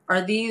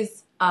 are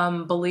these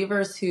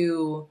believers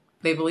who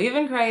they believe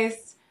in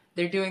Christ,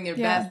 they're doing their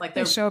best, like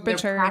they show up at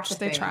church,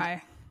 practicing. They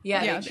try.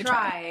 Yeah, they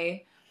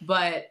try,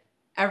 but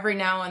every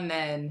now and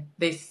then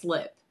they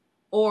slip.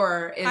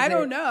 Or I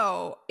don't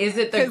know. Is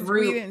it the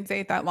group? We didn't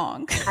date that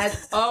long.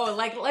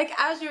 like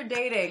as you were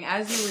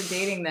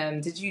dating them,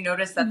 did you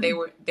notice that they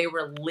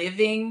were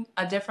living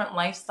a different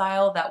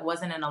lifestyle that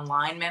wasn't in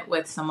alignment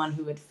with someone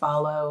who would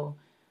follow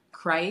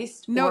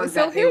Christ? No,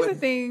 so here's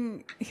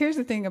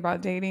the thing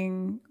about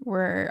dating,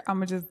 where I'm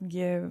gonna just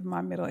give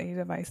my middle age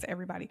advice to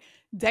everybody.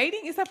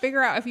 Dating is to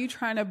figure out if you're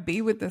trying to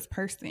be with this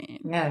person.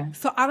 Yeah.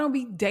 So I don't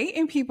be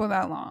dating people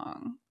that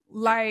long.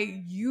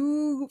 Like,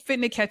 you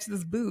finna catch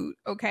this boot,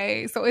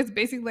 okay? So it's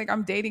basically like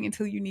I'm dating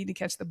until you need to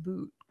catch the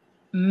boot.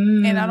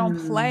 And I don't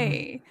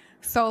play.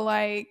 So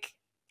like,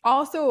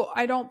 also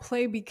I don't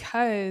play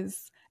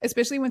because,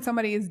 especially when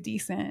somebody is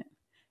decent,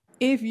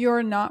 if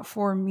you're not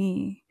for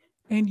me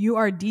and you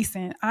are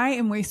decent, I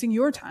am wasting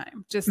your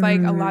time. Just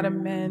like a lot of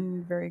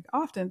men very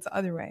often, it's the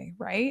other way,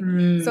 right?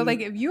 So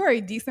like, if you are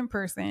a decent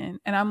person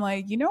and I'm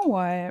like, you know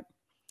what,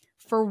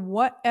 for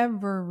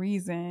whatever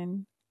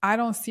reason, I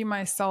don't see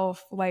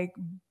myself like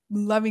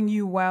loving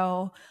you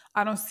well.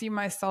 I don't see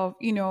myself,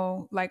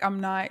 like I'm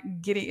not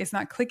getting, it's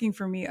not clicking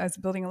for me us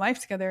building a life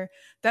together.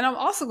 Then I'm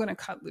also going to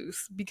cut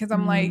loose because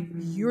I'm like,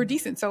 you're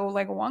decent. So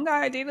like one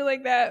guy I dated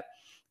like that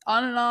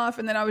on and off.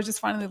 And then I was just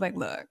finally like,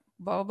 look,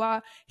 blah, blah,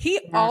 blah. He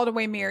all the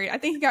way married. I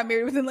think he got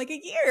married within like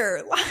a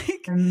year.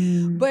 Like,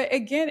 but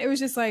again, it was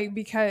just like,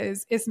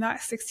 because it's not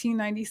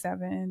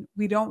 1697.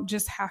 We don't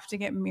just have to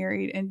get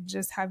married and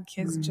just have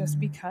kids just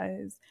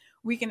because.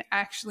 We can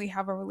actually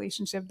have a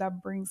relationship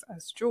that brings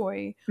us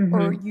joy,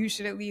 or you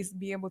should at least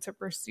be able to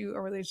pursue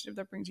a relationship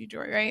that brings you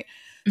joy. Right.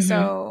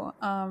 So,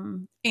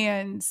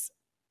 and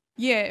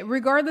yeah,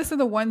 regardless of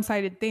the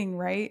one-sided thing,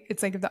 right?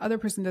 It's like, if the other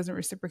person doesn't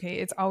reciprocate,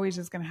 it's always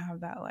just going to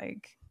have that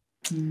like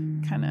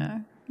kind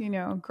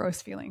of,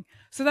 gross feeling.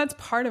 So that's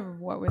part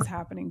of what was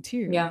happening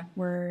too. Yeah.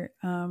 Where,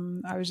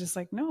 I was just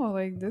like, no,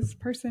 like this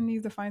person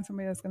needs to find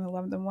somebody that's going to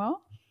love them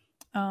well.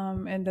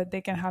 And that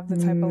they can have the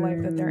type of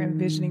life that they're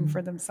envisioning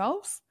for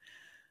themselves.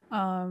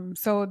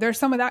 So there's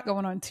some of that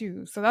going on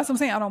too. So that's what I'm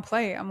saying. I don't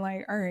play. I'm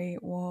like, all right,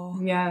 well,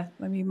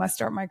 let me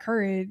muster up my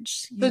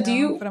courage. Put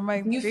on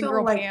my big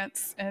girl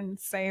pants and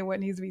say what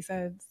needs to be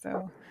said.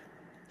 So,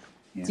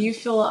 do you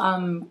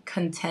feel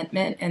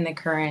contentment in the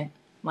current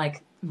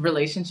like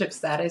relationship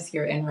status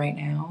you're in right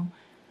now?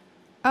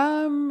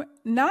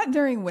 Not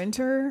during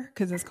winter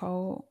because it's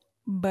cold,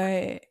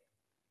 and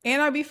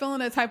I'd be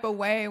feeling a type of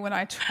way when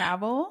I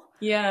travel.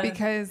 Yeah.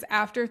 Because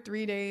after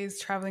 3 days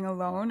traveling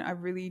alone, I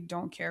really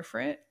don't care for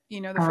it.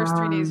 The first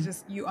 3 days,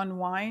 just you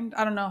unwind.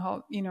 I don't know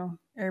how,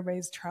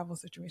 everybody's travel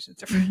situation is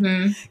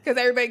different because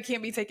everybody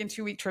can't be taking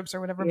 2-week trips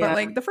or whatever. Yeah. But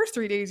like the first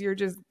 3 days, you're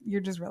just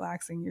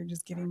relaxing. You're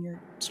just getting your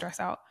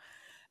stress out.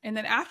 And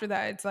then after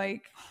that, it's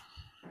like,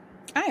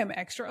 I am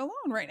extra alone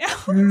right now.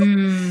 So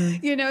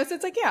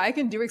it's like, yeah, I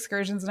can do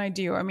excursions, and I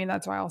do. I mean,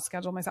 that's why I'll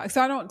schedule myself.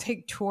 So I don't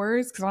take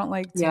tours because I don't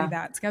like to be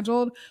that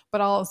scheduled,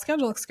 but I'll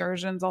schedule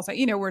excursions. I'll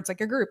say, where it's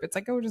like a group. It's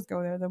like, oh, just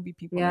go there. There'll be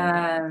people.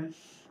 Yeah.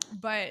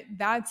 But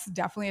that's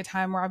definitely a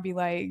time where I'll be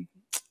like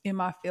in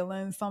my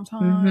feelings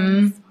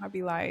sometimes. I'll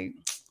be like.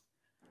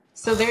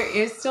 So there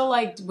is still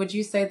like, would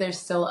you say there's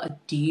still a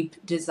deep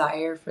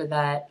desire for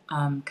that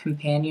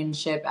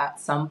companionship at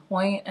some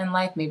point in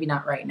life? Maybe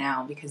not right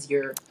now because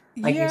you're.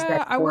 Like you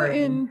said, I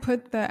wouldn't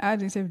put the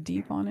adjective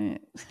deep on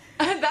it.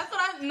 That's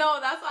what No,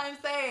 that's what I'm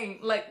saying.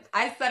 Like,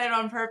 I said it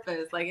on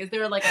purpose. Like, is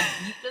there like a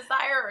deep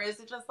desire, or is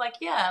it just like,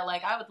 yeah,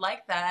 like I would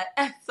like that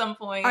at some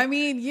point? I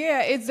mean,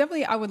 yeah, it's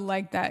definitely, I would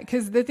like that.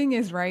 Because the thing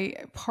is,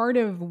 right, part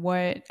of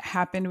what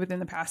happened within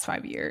the past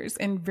 5 years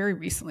and very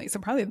recently, so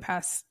probably the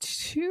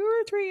past 2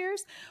 or 3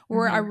 years,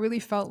 where I really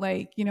felt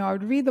like, I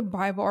would read the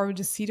Bible or I would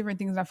just see different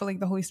things. And I felt like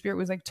the Holy Spirit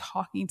was like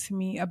talking to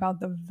me about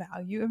the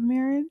value of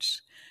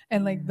marriage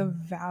and like the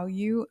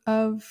value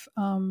of,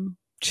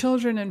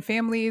 children and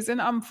families.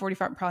 And I'm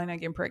 45, probably not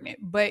getting pregnant,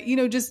 but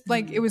just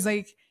like, it was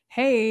like,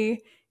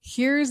 hey,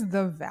 here's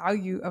the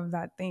value of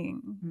that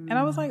thing. And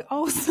I was like,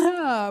 oh,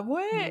 snap,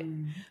 what?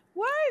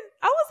 What?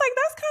 I was like,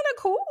 that's kind of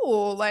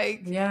cool.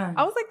 Like, Yeah.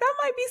 I was like, that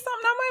might be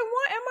something I might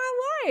want in my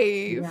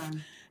life.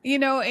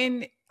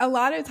 And a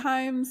lot of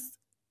times,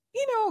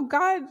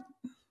 God,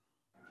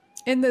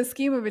 in the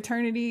scheme of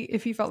eternity,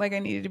 if he felt like I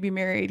needed to be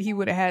married, he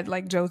would have had,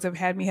 like Joseph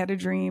had me had a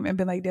dream and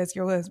been like, that's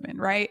your husband,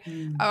 right?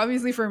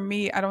 Obviously for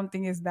me, I don't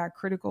think it's that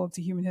critical to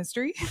human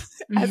history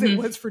as it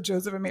was for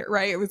Joseph and Mary,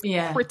 right? It was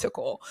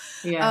critical.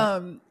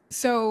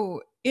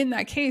 So in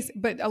that case,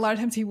 but a lot of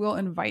times he will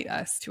invite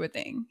us to a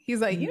thing. He's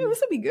like, this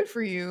will be good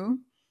for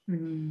you.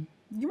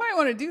 You might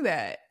want to do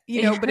that,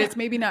 but it's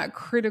maybe not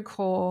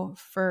critical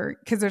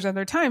because there's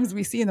other times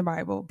we see in the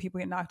Bible, people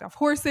get knocked off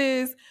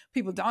horses,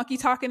 people donkey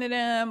talking to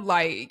them.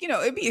 Like,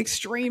 it'd be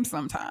extreme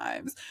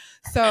sometimes.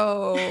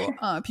 So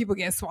people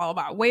getting swallowed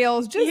by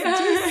whales, just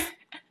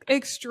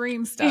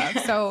extreme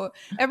stuff. So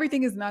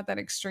everything is not that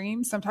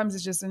extreme. Sometimes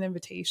it's just an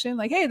invitation.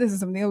 Like, hey, this is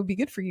something that would be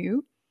good for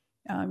you.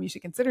 You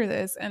should consider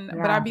this.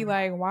 But I'd be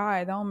like,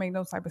 why? That don't make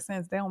no type of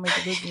sense. They don't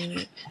make it look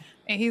good.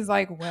 And he's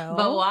like, well,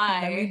 but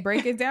why? Let me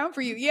break it down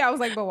for you. Yeah, I was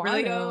like, but why?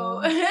 Really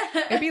though?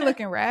 It be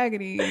looking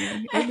raggedy.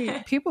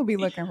 People be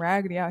looking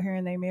raggedy out here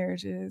in their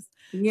marriages.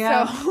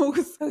 Yeah.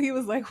 So he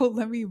was like, well,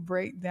 let me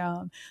break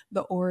down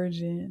the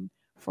origin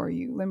for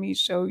you. Let me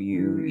show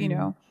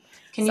you,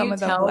 some of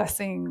the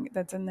blessing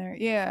that's in there.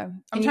 Yeah.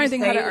 I'm trying to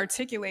think how to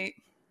articulate.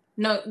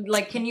 No,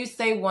 like, can you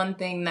say one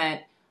thing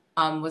that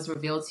was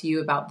revealed to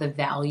you about the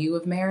value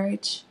of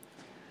marriage?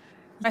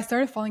 I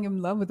started falling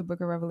in love with the book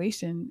of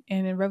Revelation.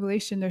 And in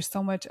Revelation, there's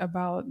so much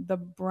about the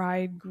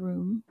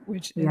bridegroom,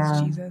 which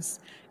is Jesus,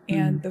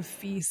 and the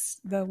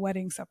feast, the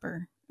wedding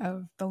supper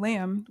of the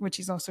Lamb, which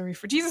he's also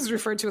Jesus is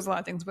referred to as a lot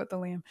of things, but the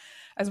Lamb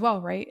as well,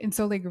 right? And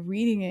so like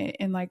reading it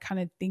and like kind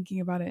of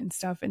thinking about it and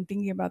stuff and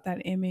thinking about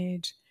that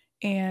image,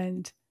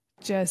 and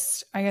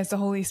just, I guess the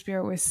Holy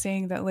Spirit was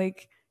saying that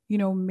like,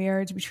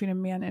 marriage between a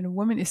man and a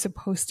woman is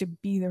supposed to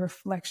be the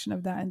reflection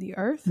of that in the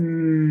earth.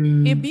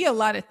 It'd be a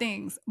lot of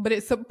things, but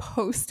it's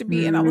supposed to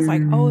be. And I was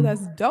like, oh,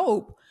 that's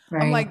dope.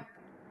 Right. I'm like,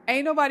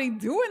 ain't nobody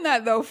doing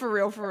that though, for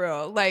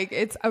real. Like,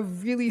 it's a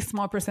really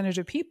small percentage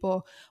of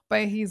people,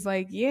 but he's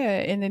like,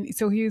 yeah. And then,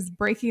 so he was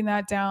breaking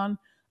that down.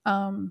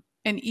 And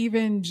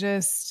even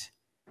just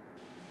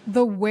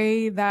the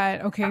way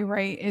that, okay,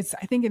 right. It's,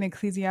 I think in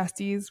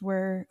Ecclesiastes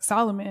where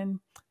Solomon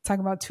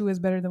talking about 2 is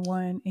better than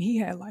 1, and he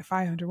had like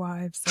 500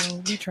 wives,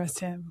 so we trust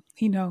him.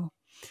 He know.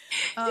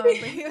 But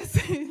he was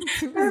saying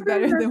 2 is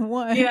better than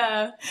 1.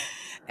 Yeah.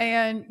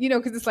 And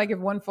because it's like if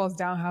one falls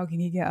down, how can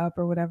he get up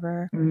or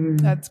whatever?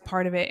 That's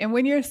part of it. And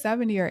when you're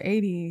 70 or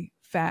 80,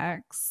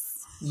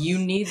 facts, you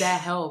need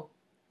that help.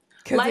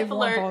 Because if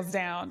one falls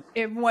down,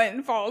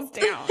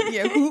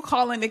 yeah, who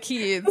calling the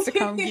kids to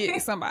come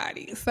get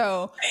somebody?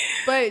 So,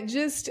 but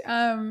just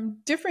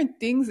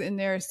different things in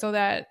there so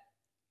that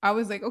I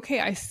was like,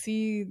 okay, I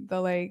see the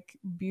like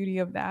beauty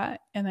of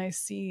that. And I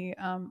see,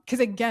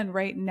 cause again,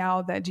 right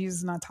now that Jesus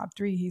is not top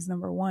 3, he's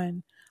number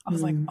 1. I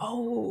was like,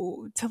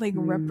 oh, to like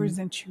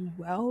represent you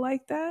well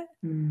like that.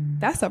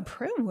 That's a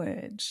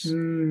privilege.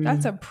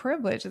 That's a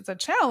privilege. It's a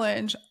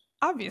challenge,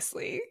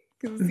 obviously.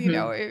 Cause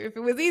if it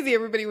was easy,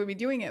 everybody would be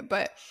doing it.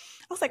 But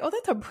I was like, oh,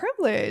 that's a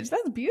privilege.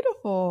 That's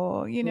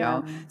beautiful,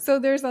 Yeah. So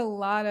there's a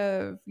lot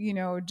of,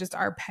 just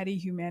our petty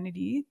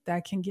humanity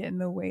that can get in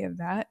the way of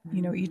that.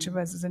 Each of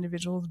us as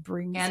individuals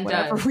brings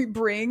whatever we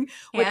bring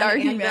with our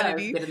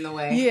humanity. Get in the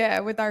way. Yeah,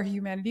 with our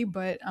humanity.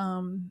 But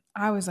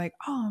I was like,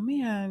 oh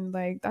man,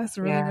 like that's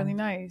really, really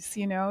nice,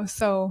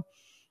 So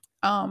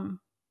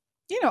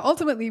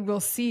ultimately we'll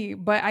see,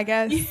 but I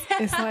guess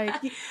it's like,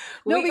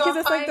 no, because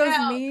it's like those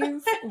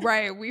memes,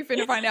 right? We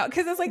finna find out.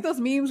 Cause it's like those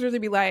memes really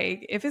be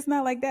like, if it's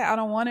not like that, I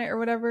don't want it or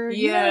whatever.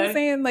 You know what I'm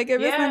saying? Like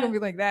if it's not gonna be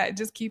like that,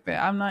 just keep it.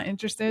 I'm not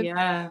interested.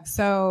 Yeah.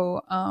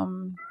 So,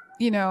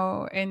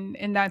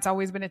 and that's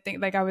always been a thing.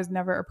 Like I was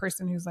never a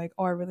person who's like,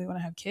 oh, I really want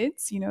to have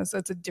kids, so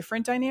it's a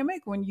different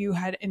dynamic when you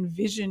had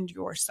envisioned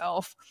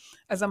yourself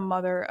as a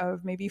mother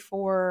of maybe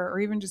 4 or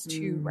even just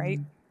 2, right?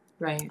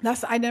 Right.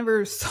 I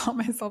never saw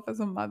myself as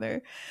a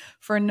mother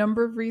for a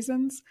number of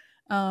reasons.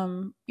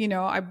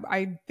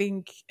 I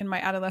think in my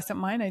adolescent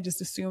mind, I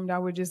just assumed I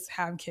would just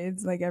have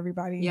kids like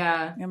everybody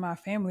in my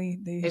family.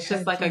 It's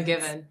just like kids. A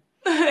given.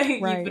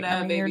 Right.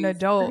 I mean, you're an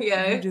adult.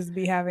 You just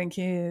be having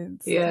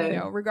kids,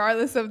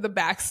 regardless of the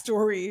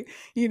backstory,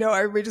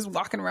 everybody just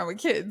walking around with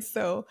kids.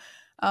 So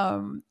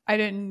I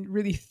didn't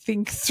really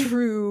think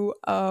through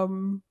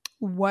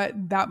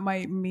what that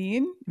might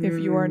mean if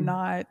you are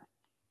not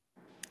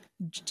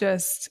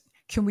just,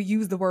 can we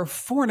use the word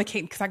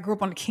fornicating? Because I grew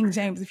up on the King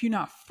James. If you're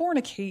not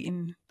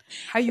fornicating,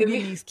 how you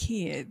getting these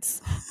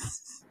kids?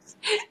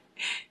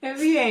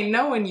 If he ain't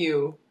knowing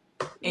you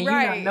and you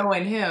not Right.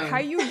 knowing him. How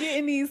you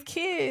getting these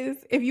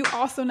kids if you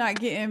also not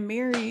getting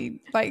married?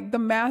 Like, the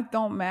math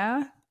don't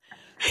math.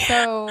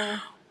 So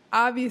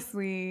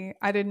obviously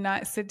I did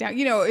not sit down.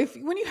 You know, if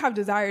when you have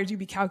desires, you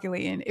be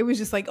calculating. It was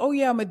just like, oh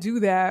yeah, I'm gonna do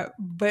that,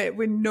 but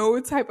with no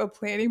type of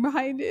planning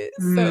behind it.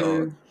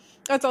 So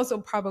that's also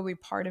probably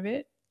part of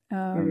it.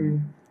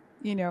 You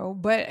know,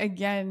 but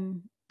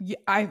again,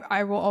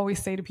 I will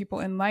always say to people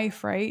in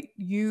life, right?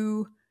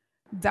 You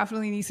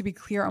definitely need to be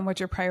clear on what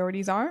your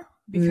priorities are,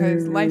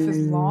 because life is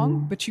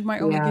long, but you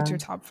might only get your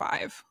top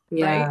 5,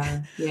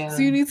 right? Yeah.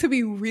 So you need to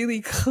be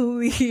really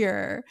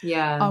clear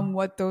Yeah. on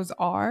what those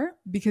are,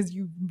 because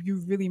you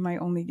really might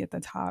only get the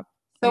top.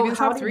 So maybe the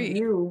how top do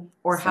 3.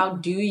 how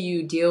do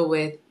you deal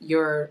with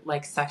your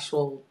like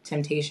sexual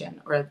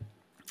temptation, or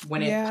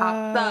when it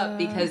pops up?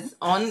 Because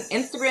on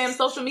Instagram,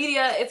 social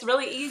media, it's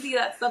really easy.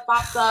 That stuff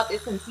pops up.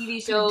 It's in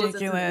TV shows,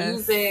 it's in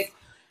music,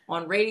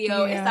 on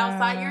radio. It's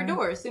outside your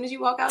door as soon as you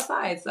walk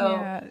outside.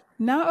 So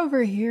not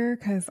over here,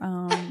 because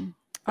I'm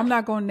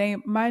not gonna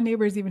name my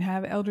neighbors. Even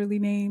have elderly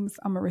names.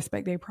 I'm gonna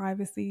respect their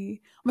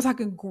privacy. I'm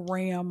talking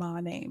grandma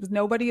names.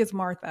 Nobody is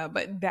Martha,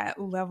 but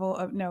that level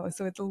of no.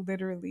 So it's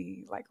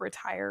literally like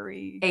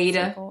retiree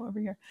Ada circle over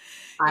here.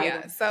 Ida.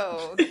 Yeah,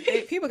 so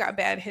people got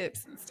bad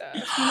hips and stuff.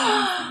 You know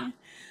what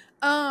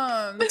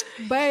I'm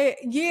saying? But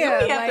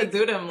yeah, you have to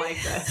do them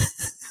like that.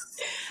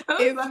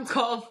 If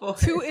uncalled for.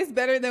 2 is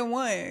better than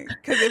 1,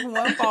 because if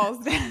 1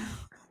 falls down,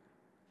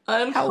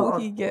 how will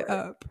he get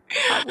up?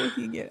 How will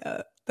he get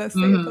up? Thus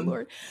saith the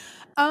Lord.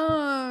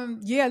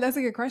 Yeah, that's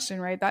a good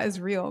question, right? That is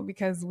real,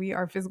 because we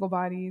are physical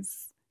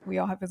bodies. We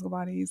all have physical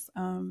bodies.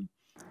 In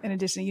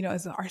addition, you know,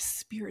 as our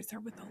spirits are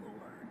with the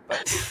Lord.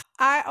 But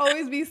I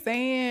always be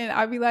saying,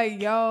 I'd be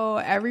like, yo,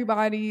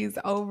 everybody's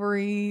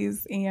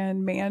ovaries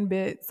and man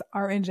bits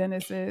are in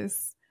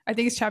Genesis. I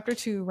think it's chapter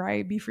 2,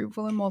 right? Be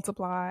fruitful and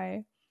multiply.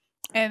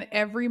 And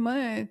every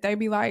month they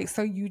be like,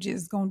 so you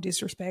just gonna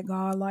disrespect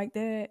God like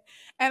that?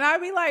 And I'd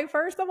be like,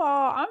 first of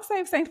all, I'm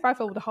saved, sanctified,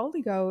 filled with the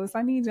Holy Ghost.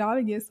 I need y'all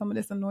to get some of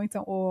this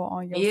anointing oil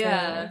on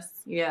yourselves.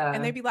 Yeah.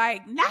 And they be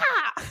like, nah.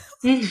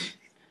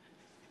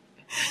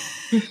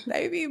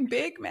 They be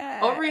big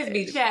mad. Ovaries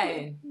be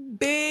chatting.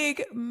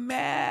 Big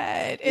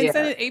mad. And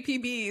sending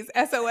APBs,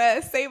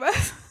 SOS, save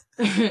us.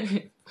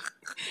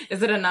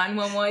 Is it a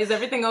 911? Is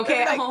everything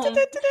okay at home?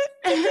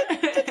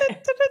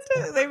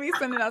 They be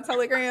sending out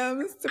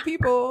telegrams to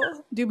people.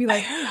 Do be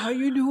like, hey, how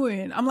you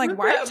doing? I'm like,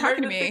 why are you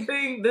talking to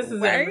me? This is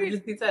an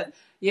emergency test.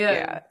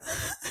 Yeah.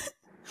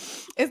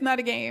 It's not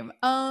a game.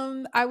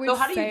 I would. So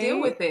how do you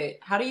deal with it?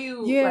 How do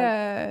you?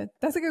 Yeah,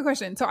 that's a good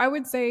question. So I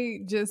would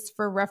say, just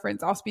for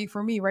reference, I'll speak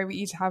for me. Right, we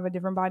each have a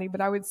different body,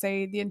 but I would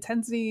say the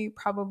intensity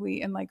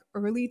probably in like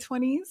early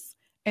 20s.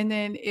 And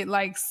then it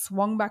like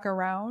swung back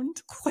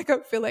around. Like I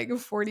feel like in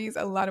 40s,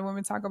 a lot of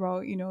women talk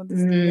about, you know, this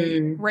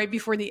right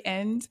before the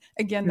end.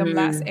 Again, the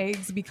last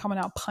eggs be coming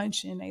out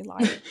punching. They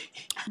like,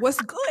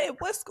 what's good?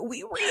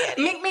 We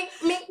ready? Me.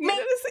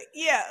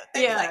 Yeah.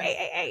 Like,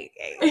 hey.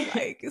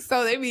 Like,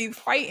 so they be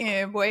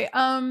fighting, boy.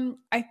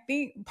 I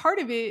think part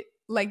of it,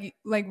 like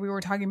we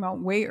were talking about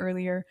way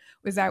earlier,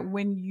 was that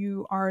when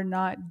you are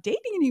not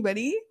dating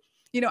anybody,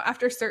 you know,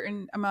 after a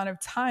certain amount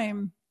of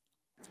time,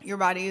 your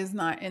body is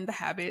not in the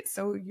habit,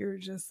 so you're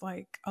just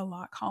like a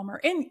lot calmer.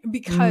 And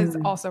because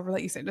also,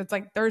 like you said, it's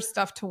like there's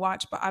stuff to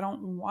watch, but I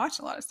don't watch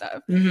a lot of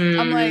stuff.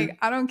 I'm like,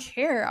 I don't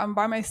care. I'm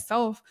by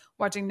myself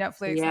watching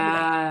Netflix. Yeah.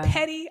 I'm like,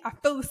 petty. I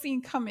feel the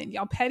scene coming,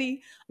 y'all.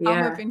 Petty.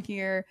 I'm up in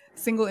here,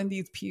 single in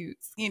these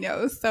pews. You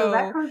know, so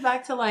that comes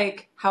back to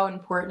like how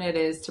important it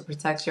is to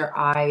protect your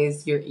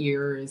eyes, your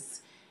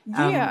ears.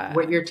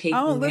 What you're taking.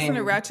 I don't listen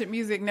to ratchet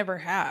music, never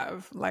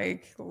have.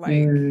 Like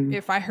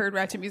if I heard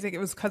ratchet music, it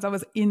was because I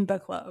was in the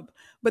club.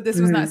 But this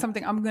was not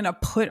something I'm gonna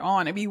put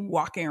on and be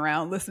walking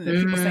around listening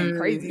to people saying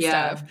crazy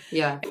stuff.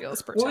 Yeah.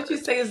 What would you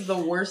say is the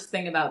worst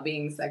thing about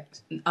being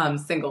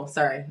single?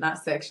 Sorry,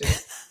 not sexual.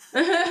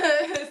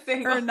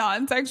 Or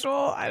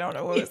non-sexual. I don't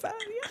know what was that.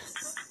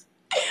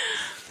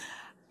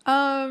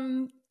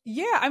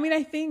 Yeah, I mean,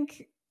 I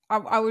think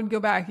I would go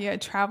back. Yeah,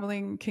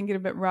 traveling can get a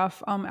bit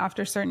rough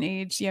after a certain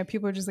age. Yeah,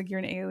 people are just like, you're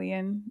an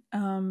alien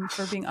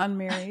for being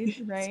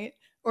unmarried, right?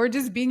 Or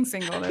just being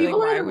single. They're people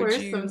like, why are the would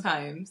worst you?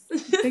 Sometimes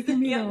they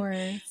can be the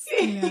worst.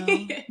 You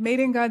know,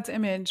 made in God's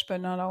image, but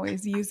not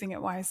always using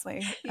it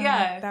wisely.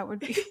 That would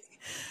be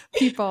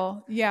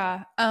people.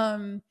 Yeah.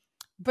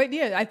 But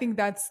yeah, I think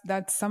that's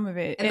some of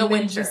it. In the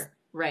winter,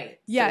 right?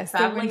 Yes, so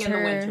traveling in the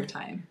winter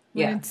time.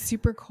 When it's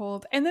super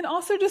cold. And then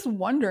also just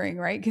wondering,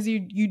 right? Because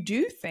you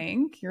do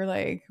think, you're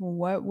like,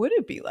 what would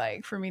it be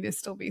like for me to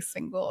still be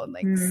single and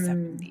like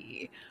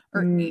 70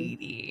 or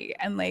 80?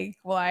 And like,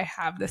 will I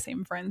have the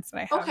same friends that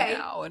I have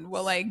now? And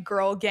will like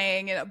girl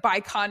gang and buy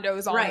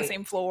condos on the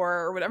same floor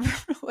or whatever?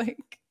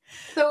 Like,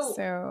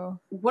 so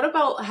what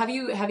about, have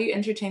you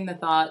entertained the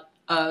thought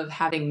of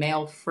having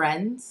male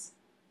friends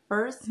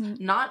first,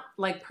 not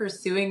like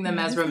pursuing them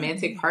as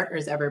romantic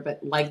partners ever,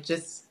 but like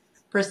just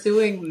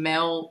pursuing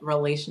male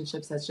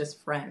relationships as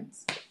just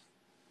friends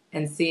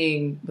and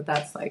seeing what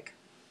that's like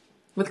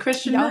with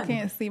Christian Y'all men.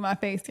 can't see my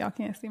face. Y'all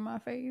can't see my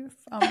face.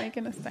 I'm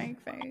making a stank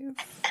face.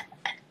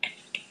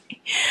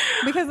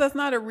 Because that's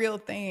not a real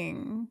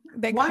thing.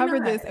 They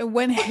covered this. And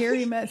when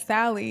Harry Met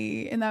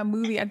Sally in that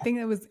movie, I think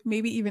it was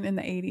maybe even in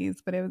the 80s,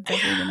 but it was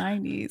definitely the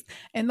 90s.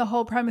 And the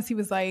whole premise, he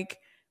was like,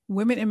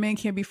 women and men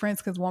can't be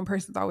friends because one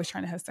person's always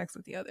trying to have sex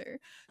with the other.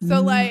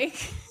 So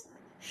like,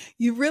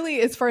 you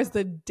really, as far as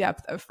the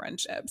depth of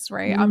friendships,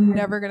 right? I'm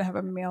never going to have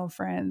a male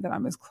friend that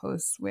I'm as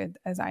close with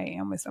as I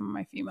am with some of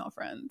my female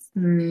friends.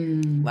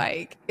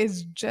 Like,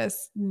 it's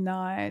just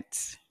not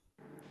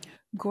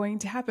going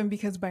to happen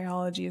because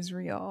biology is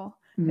real.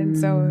 And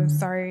so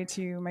sorry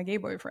to my gay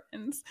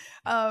boyfriends.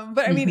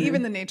 But I mean,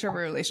 even the nature of a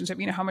relationship,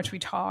 you know, how much we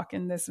talk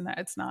and this and that,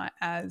 it's not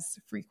as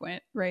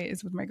frequent, right?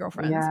 As with my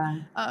girlfriends.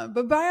 Yeah.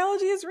 But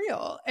biology is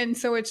real. And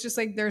so it's just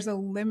like, there's a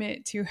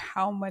limit to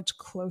how much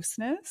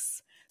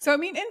closeness. So, I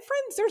mean, in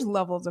friends, there's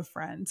levels of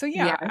friends. So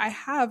yeah, I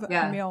have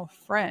male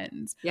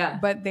friends,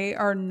 but they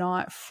are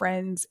not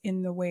friends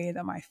in the way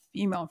that my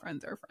female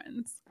friends are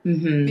friends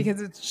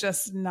because it's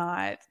just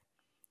not,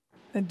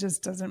 it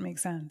just doesn't make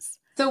sense.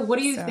 So what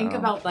do you think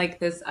about like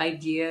this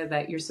idea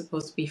that you're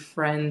supposed to be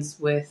friends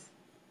with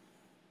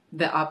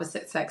the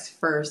opposite sex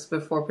first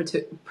before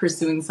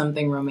pursuing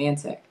something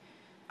romantic?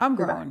 I'm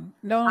grown.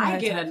 No, I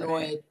get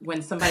annoyed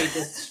when somebody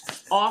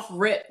just off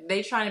rip,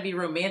 they trying to be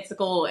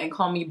romantical and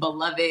call me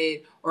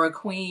beloved or a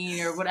queen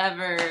or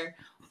whatever.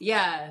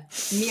 Yeah,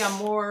 mi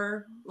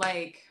amor,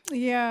 like.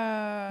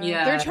 Yeah.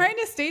 They're trying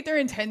to state their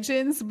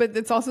intentions, but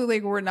it's also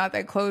like we're not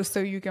that close,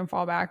 so you can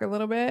fall back a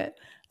little bit.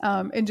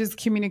 And just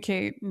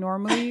communicate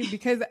normally,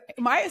 because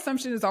my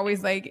assumption is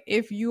always like,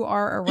 if you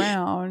are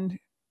around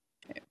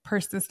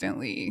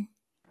persistently,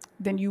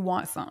 then you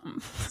want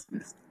something.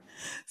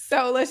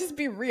 So let's just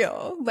be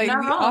real. Like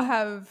we all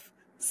have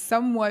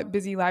somewhat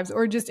busy lives,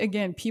 or just,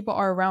 again, people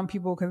are around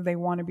people because they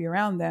want to be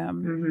around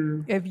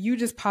them. If you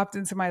just popped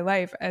into my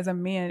life as a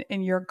man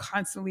and you're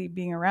constantly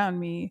being around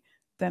me,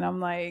 then I'm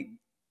like,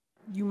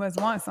 you must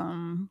want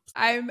something.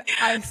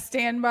 I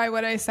stand by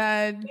what I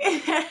said.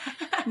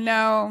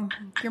 No,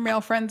 your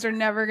male friends are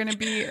never going to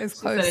be as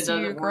close to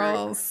you.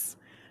 Girls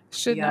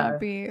should not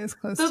be as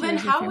close to you. So then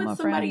how would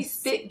somebody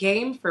spit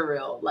game for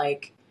real?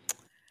 Like,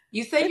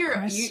 you say you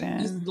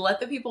let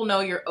the people know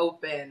you're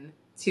open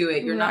to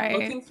it. You're not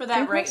looking for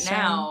that right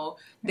now.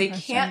 They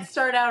can't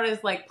start out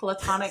as like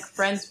platonic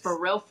friends for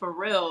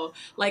real.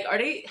 Like,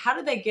 how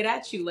do they get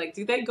at you? Like,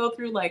 do they go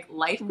through like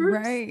life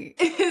groups? Right.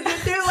 Is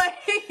it they're like,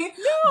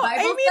 no, I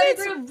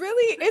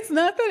mean, it's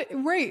not that,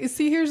 right.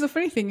 See, here's the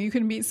funny thing. You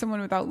can meet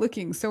someone without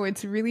looking. So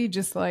it's really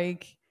just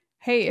like,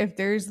 hey, if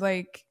there's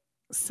like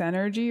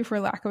synergy, for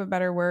lack of a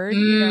better word,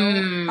 you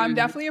know, I'm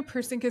definitely a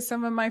person, because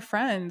some of my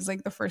friends,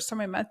 like the first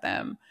time I met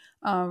them,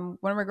 one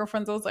of my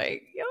girlfriends was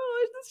like, yo,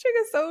 this chick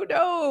is so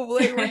dope.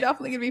 Like, we're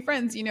definitely gonna be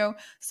friends, you know?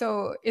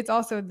 So it's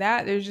also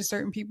that there's just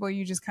certain people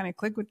you just kind of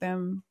click with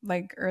them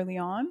like early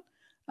on.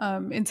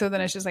 And so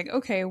then it's just like,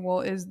 okay,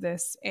 well, is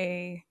this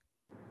a,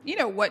 you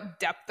know, what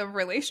depth of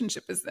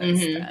relationship is this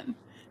then?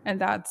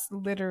 And that's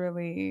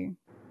literally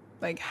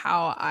like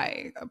how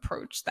I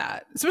approach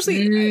that,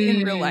 especially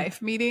in real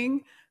life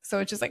meeting. So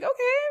it's just like,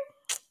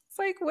 okay, it's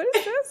like, what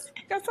is this?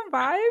 Got some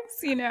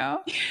vibes, you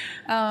know?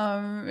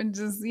 And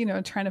just, you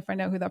know, trying to find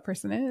out who that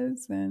person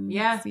is and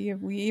see if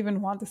we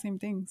even want the same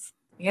things.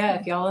 Yeah,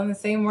 if y'all in the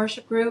same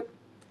worship group,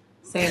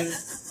 same.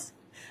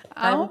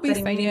 I won't be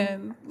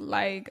saying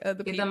like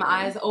other people. Give them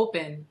eyes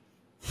open.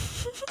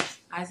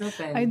 Eyes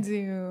open. I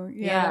do.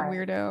 Yeah, that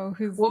weirdo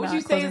who's what would you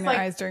say is their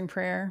eyes during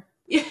prayer.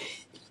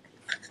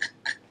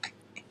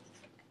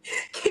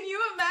 Can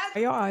you imagine?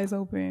 Why your eyes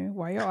open?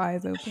 Why your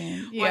eyes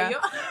open? Yeah.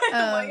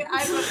 Why your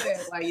eyes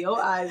open? Why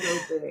your eyes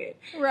open?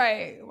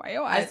 Right. Why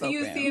your eyes open? I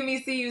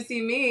see you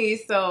see me.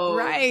 So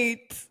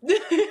right.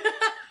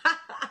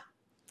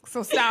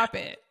 So stop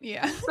it.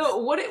 Yeah. So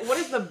what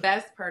is the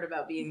best part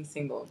about being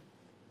single?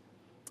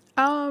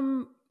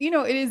 You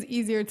know, it is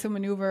easier to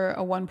maneuver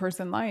a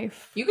one-person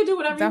life. You can do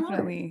whatever you want.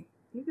 Definitely.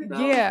 You can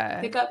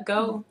go, pick up,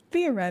 go.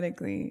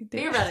 Theoretically.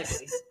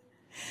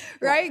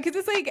 Right? Because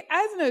it's like,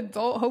 as an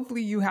adult,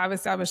 hopefully you have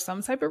established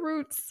some type of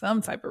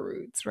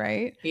roots,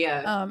 right?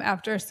 Yeah.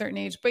 After a certain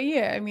age. But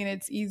yeah, I mean,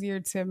 it's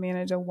easier to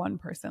manage a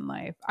one-person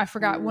life. I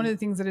forgot one of the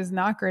things that is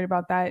not great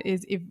about that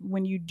is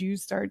when you do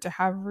start to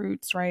have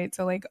roots, right?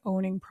 So like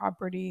owning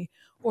property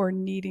or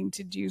needing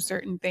to do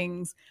certain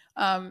things,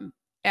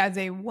 as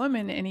a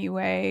woman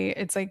anyway,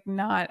 it's like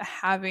not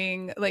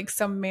having like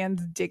some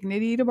man's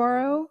dignity to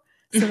borrow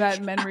so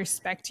that men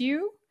respect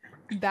you.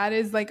 that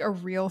is like a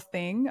real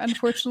thing,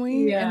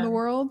 unfortunately, in the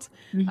world.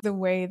 The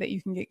way that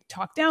you can get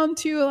talked down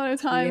to a lot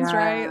of times,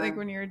 right? Like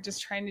when you're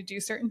just trying to do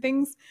certain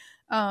things.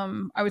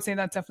 I would say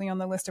that's definitely on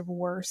the list of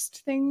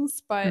worst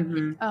things, but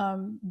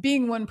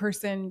being one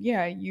person,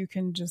 yeah, you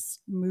can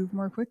just move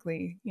more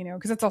quickly, you know,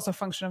 because that's also a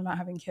function of not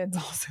having kids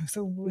also.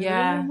 So literally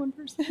I'm one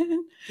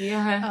person.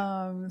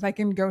 If I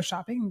can go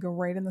shopping and go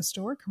right in the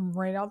store, come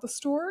right out the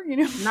store, you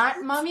know.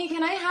 Not, mommy,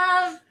 can I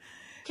have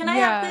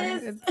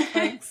this? It's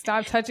like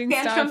stop touching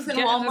stuff, get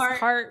in this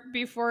cart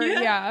before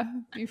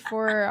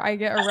before I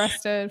get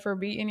arrested for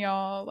beating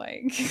y'all.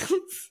 Like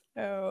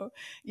so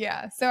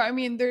yeah. So I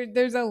mean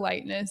there's a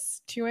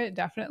lightness to it,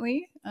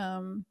 definitely.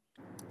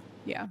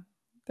 Yeah.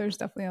 There's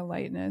definitely a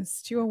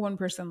lightness to a one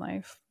person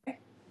life.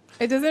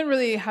 It doesn't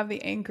really have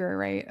the anchor,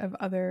 right,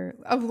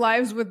 of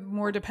lives with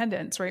more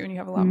dependence, right? When you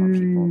have a lot more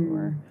people who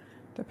are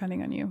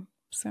depending on you.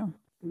 So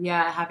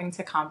yeah, having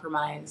to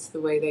compromise the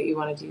way that you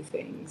want to do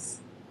things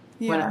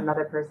when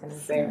another person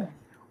is there,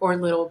 or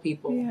little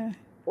people,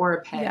 or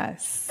a pet.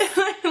 Yes,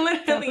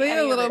 literally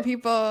the little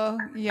people.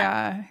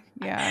 Yeah.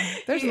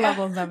 There's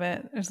levels of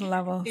it. There's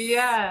levels.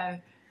 Yeah.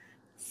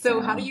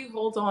 So how do you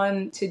hold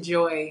on to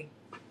joy,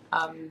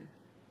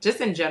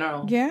 just in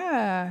general?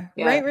 Yeah.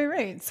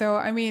 Right. So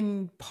I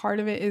mean, part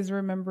of it is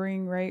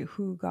remembering, right,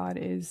 who God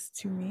is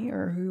to me,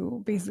 or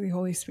who basically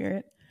Holy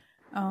Spirit.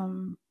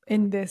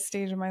 In this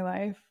stage of my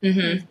life,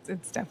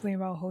 it's definitely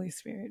about Holy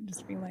Spirit,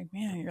 just being like,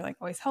 man, you're like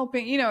always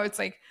helping, you know, it's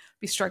like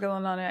be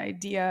struggling on an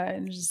idea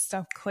and just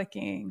stuff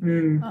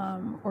clicking,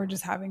 or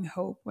just having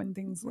hope when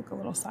things look a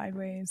little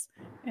sideways,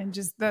 and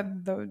just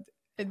the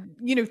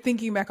you know,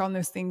 thinking back on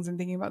those things and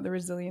thinking about the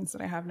resilience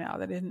that I have now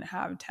that I didn't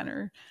have 10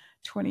 or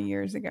 20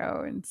 years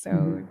ago. And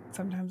so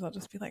sometimes I'll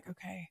just be like,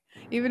 okay,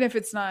 even if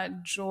it's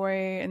not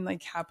joy in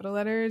like capital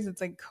letters,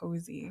 it's like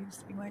cozy,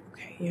 just being like,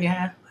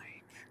 okay,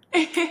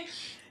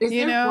 is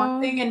there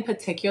one thing in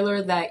particular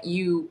that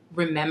you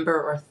remember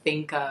or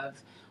think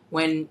of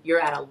when you're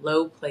at a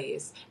low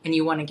place and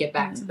you want to get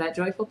back to that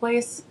joyful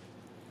place?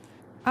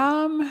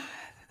 That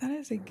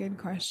is a good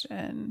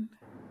question.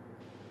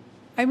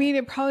 I mean,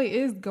 it probably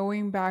is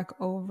going back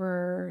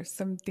over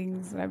some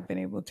things that I've been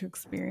able to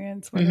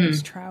experience, whether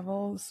it's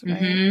travels,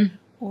 right?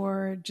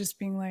 Or just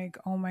being like,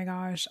 oh my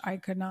gosh, I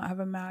could not have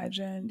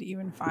imagined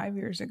even 5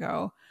 years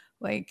ago,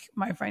 like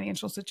my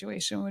financial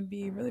situation would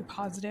be really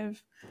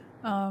positive.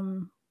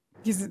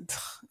 Because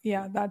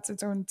that's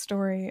its own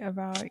story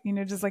about, you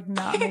know, just like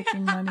not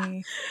making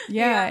money.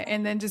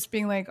 And then just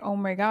being like, oh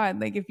my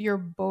God, like if you're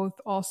both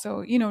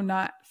also, you know,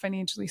 not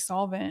financially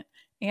solvent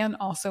and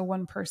also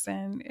one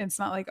person, it's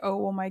not like, oh,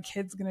 well, my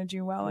kid's going to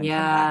do well and come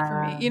back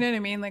for me. You know what I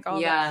mean? Like all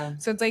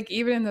that. So it's like,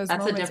 even in those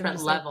moments, that's a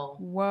different level.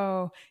 Like,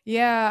 whoa.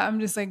 Yeah. I'm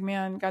just like,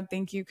 man, God,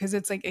 thank you. Cause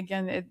it's like,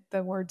 again,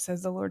 the word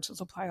says the Lord shall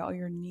supply all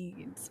your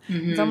needs.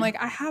 So I'm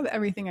like, I have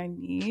everything I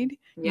need.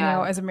 You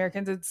know, as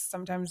Americans, it's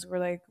sometimes we're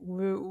like,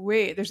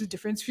 wait, there's a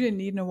difference between a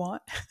need and a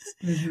want,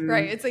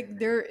 right? It's like,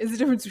 there is a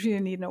difference between a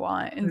need and a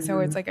want. And so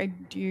it's like,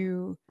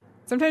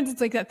 sometimes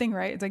it's like that thing,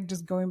 right? It's like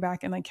just going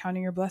back and like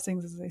counting your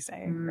blessings, as they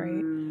say,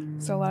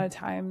 right? So a lot of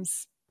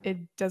times it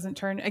doesn't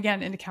turn,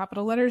 again, into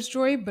capital letters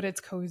joy, but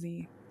it's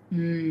cozy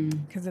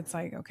because it's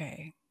like,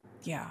 okay,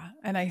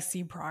 and I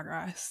see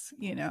progress,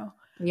 you know?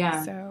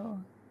 So,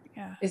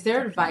 Is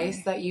there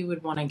advice that you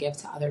would want to give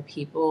to other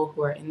people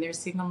who are in their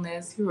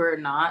singleness, who are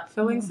not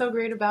feeling so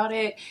great about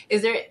it?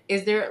 Is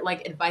there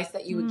like advice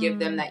that you would give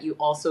them that you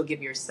also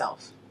give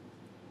yourself?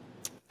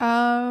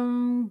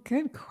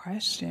 Good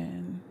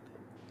question.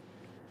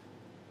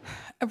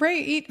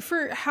 Right.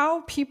 For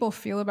how people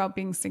feel about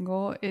being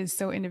single is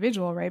so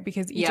individual, right?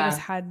 Because each of us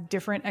had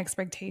different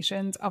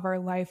expectations of our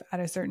life at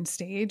a certain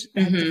stage,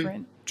 had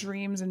different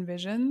dreams and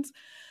visions.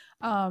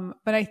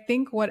 But I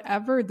think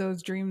whatever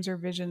those dreams or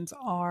visions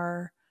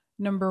are,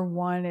 number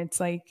one, it's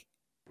like,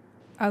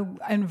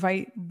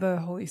 invite the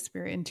Holy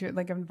Spirit into it,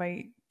 like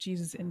invite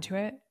Jesus into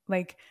it.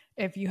 Like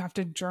if you have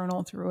to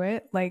journal through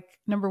it, like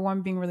number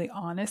one, being really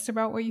honest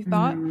about what you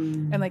thought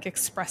and like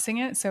expressing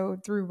it. So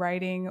through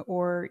writing,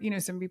 or, you know,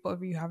 some people,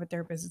 if you have a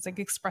therapist, it's like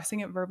expressing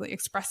it verbally,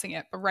 expressing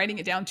it, but writing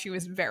it down too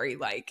is very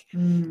like,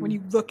 when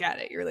you look at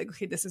it, you're like,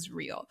 okay, this is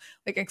real.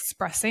 Like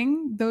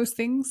expressing those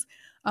things,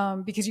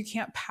 because you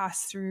can't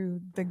pass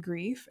through the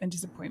grief and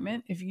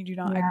disappointment if you do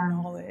not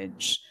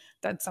acknowledge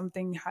that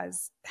something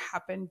has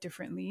happened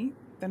differently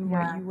than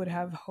what you would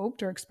have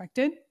hoped or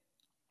expected.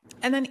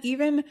 And then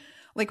even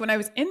like when I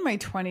was in my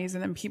 20s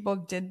and then people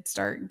did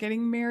start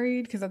getting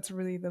married, because that's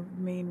really the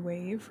main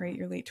wave, right?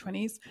 Your late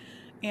 20s.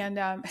 And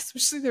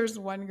especially there's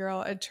one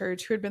girl at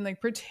church who had been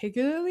like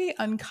particularly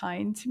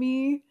unkind to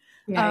me.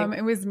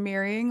 And was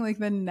marrying like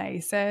the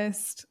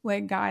nicest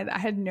like guy that I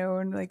had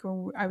known like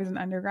when I was an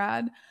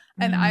undergrad.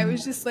 And I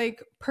was just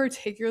like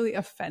particularly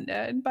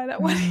offended by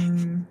that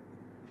wedding.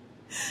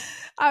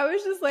 I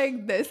was just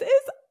like, this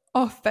is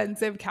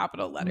offensive,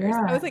 capital letters.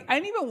 I was like, I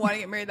didn't even want to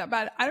get married that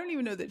bad. I don't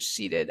even know that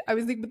she did. I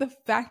was like, but the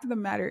fact of the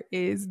matter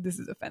is, this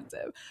is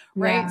offensive,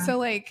 right? So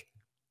like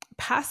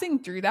passing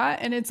through that.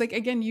 And it's like,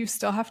 again, you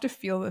still have to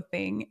feel the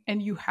thing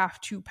and you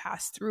have to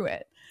pass through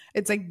it.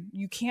 It's like,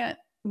 you can't,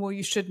 well,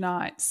 you should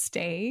not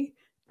stay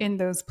in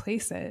those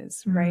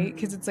places, right?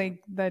 Because it's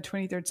like the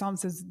 23rd Psalm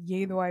says,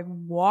 yea, though I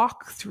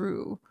walk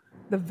through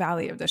the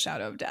valley of the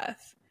shadow of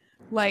death.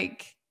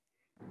 Like,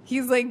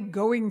 he's like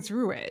going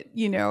through it,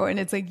 you know, and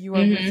it's like, you are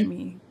with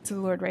me to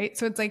the Lord, right?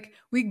 So it's like,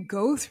 we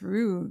go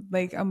through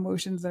like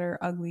emotions that are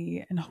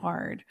ugly and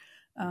hard.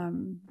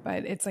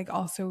 But it's like,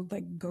 also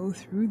like, go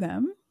through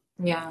them.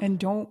 Yeah. And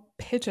don't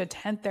pitch a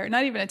tent there.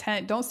 Not even a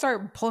tent. Don't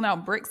start pulling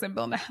out bricks and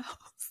building a house.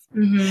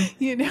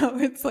 You know,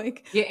 it's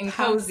like, getting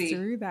cozy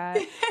through that.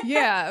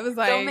 Yeah. It was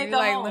like,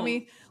 let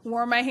me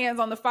warm my hands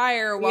on the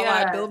fire while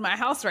I build my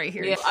house right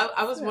here. Yeah.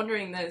 I was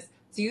wondering this.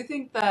 Do you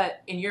think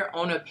that, in your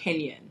own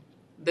opinion,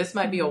 this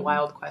might be a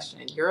wild question,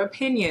 in your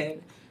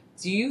opinion,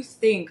 do you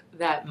think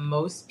that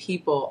most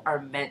people are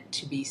meant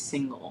to be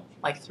single,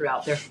 like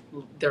throughout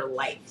their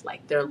life?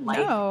 Like their life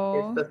is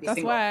supposed to be that's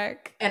single.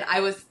 Whack. And I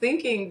was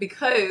thinking,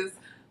 because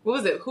who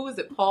was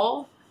it,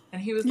 Paul?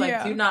 And he was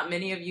like, do not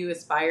many of you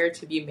aspire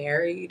to be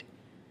married?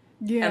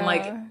 Yeah. And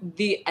like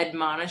the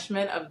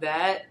admonishment of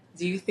that,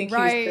 do you think he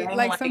was saying,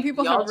 like some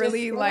people have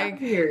really like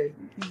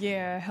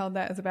held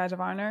that as a badge of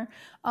honor?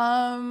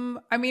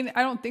 I mean,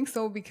 I don't think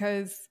so,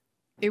 because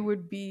it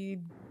would be,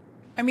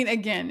 I mean,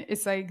 again,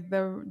 it's like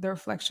the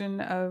reflection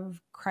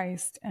of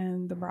Christ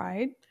and the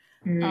bride.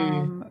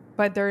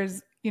 But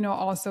there's, you know,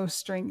 also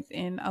strength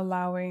in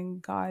allowing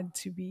God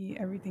to be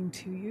everything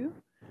to you.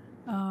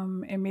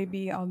 And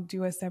maybe I'll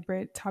do a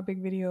separate topic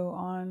video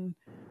on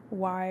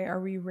why are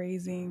we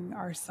raising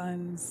our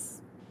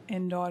sons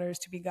and daughters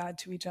to be God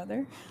to each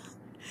other,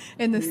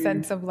 in the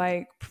sense of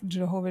like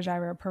Jehovah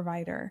Jireh,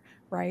 provider,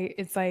 right?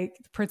 It's like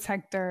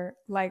protector,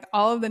 like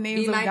all of the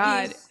names of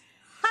God.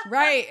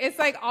 Right. It's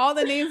like all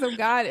the names of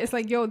God. It's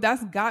like, yo,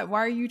 that's God. Why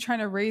are you trying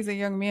to raise a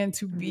young man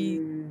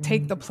to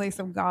take the place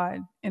of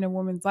God in a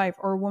woman's life,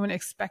 or a woman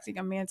expecting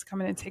a man to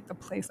come in and take the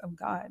place of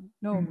God?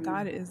 No,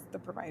 God is the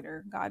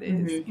provider. God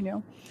is, you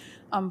know,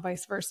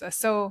 vice versa.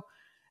 So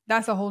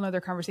that's a whole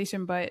nother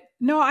conversation. But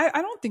no, I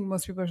don't think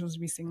most people are supposed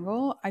to be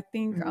single. I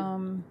think,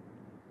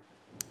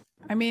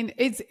 I mean,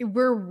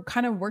 we're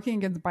kind of working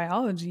against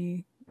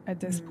biology at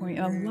this point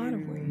in a lot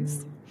of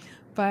ways.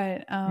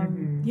 But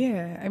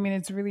yeah, I mean,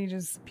 it's really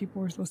just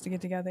people were supposed to get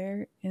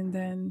together, and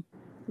then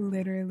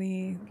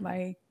literally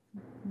like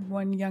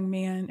one young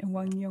man and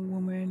one young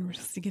woman were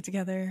supposed to get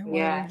together while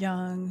they're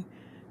young,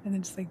 and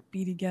then just like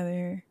be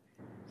together,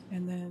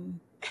 and then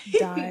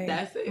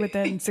die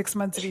within 6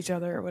 months of each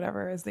other or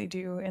whatever, as they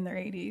do in their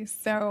 80s.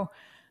 So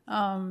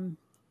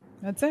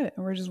that's it.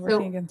 We're just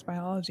working against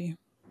biology.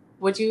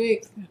 Would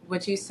you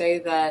say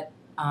that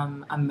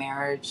a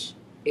marriage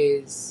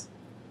is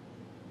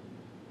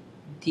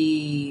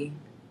the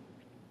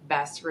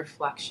best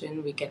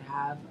reflection we could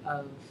have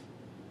of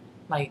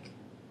like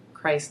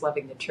Christ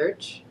loving the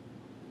church?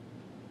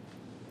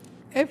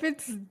 If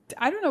it's,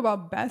 I don't know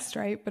about best,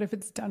 right? But if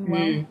it's done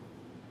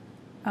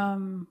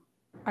well,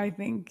 I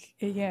think,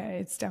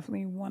 it's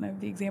definitely one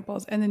of the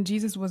examples. And then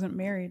Jesus wasn't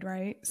married,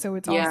 right? So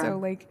it's also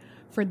like,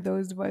 for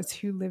those of us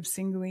who live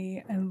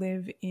singly and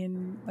live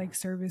in like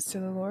service to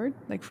the Lord,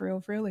 like for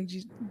real, like,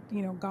 you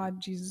know,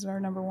 God, Jesus are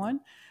number one,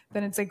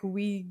 then it's like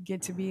we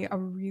get to be a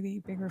really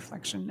big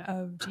reflection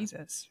of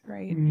Jesus,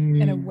 right?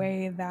 In a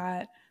way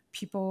that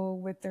people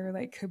with their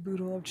like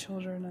caboodle of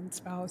children and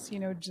spouse, you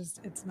know,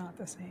 just, it's not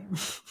the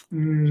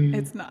same.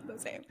 It's not the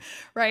same,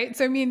 right?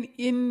 So I mean,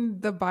 in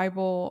the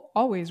Bible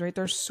always, right,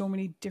 there's so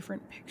many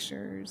different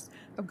pictures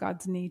of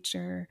God's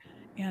nature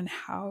and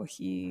how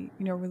he,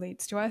 you know,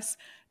 relates to us.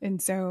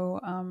 And so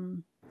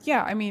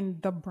I mean,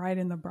 the bride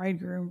and the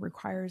bridegroom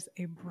requires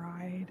a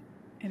bride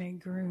and a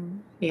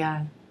groom.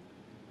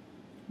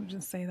 We'll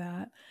just say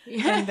that.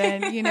 And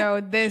then, you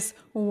know, this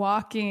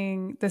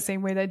walking the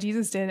same way that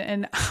Jesus did.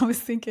 And I was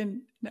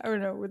thinking, I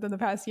don't know, within the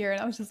past year, and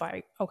I was just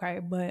like, okay,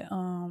 but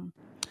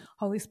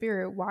Holy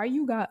Spirit, why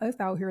you got us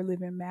out here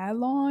living mad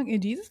long?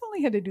 And Jesus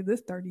only had to do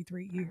this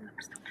 33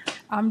 years.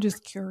 I'm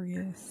just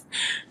curious.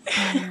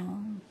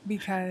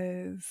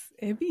 Because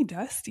it be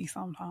dusty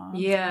sometimes.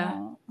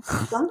 Yeah.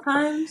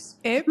 Sometimes.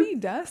 It be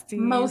dusty.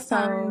 Most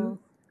times.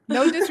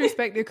 No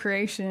disrespect to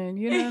creation,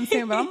 you know what I'm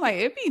saying? But I'm like,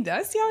 it be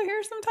dusty out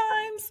here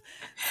sometimes.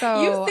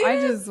 So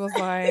I just was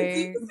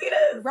like,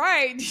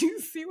 right, do you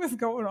see what's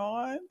going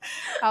on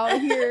out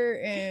here?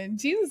 And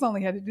Jesus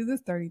only had to do this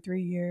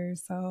 33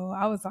 years. So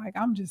I was like,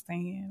 I'm just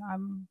saying,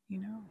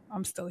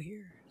 I'm still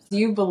here. Do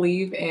you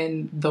believe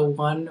in the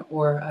one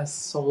or a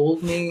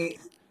soulmate?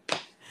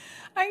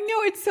 I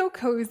know, it's so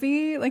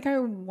cozy. Like I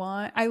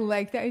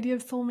like the idea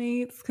of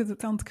soulmates because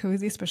it sounds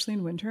cozy, especially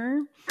in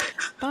winter.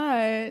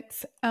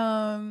 But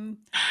I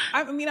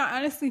mean, I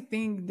honestly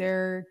think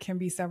there can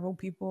be several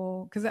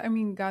people, because I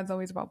mean, God's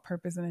always about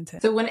purpose and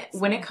intent. So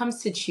when it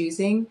comes to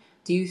choosing,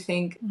 do you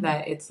think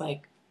that it's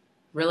like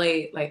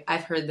really, like,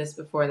 I've heard this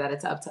before, that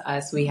it's up to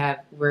us,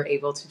 we're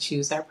able to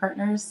choose our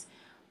partners,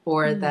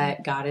 or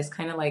that God is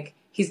kind of like,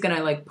 he's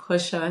gonna like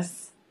push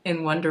us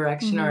in one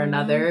direction or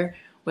another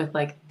with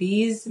like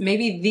these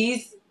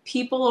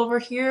people over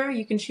here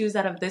you can choose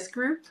out of this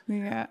group.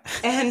 Yeah.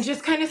 And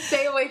just kind of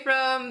stay away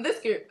from this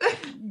group.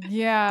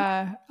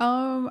 Yeah.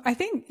 I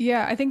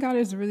think God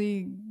is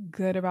really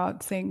good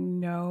about saying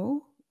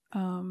no.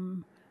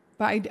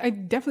 But I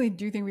definitely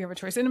do think we have a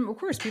choice. And of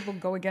course people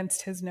go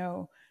against his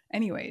no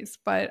anyways.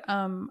 But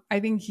I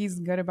think he's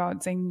good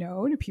about saying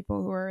no to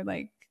people who are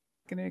like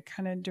gonna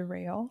kind of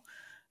derail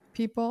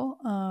people.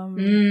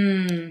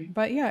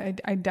 But yeah,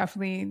 I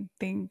definitely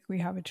think we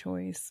have a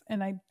choice.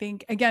 And I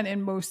think, again,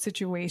 in most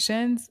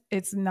situations,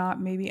 it's not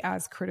maybe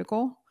as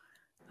critical.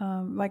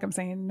 Like I'm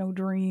saying, no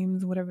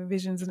dreams, whatever,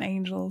 visions and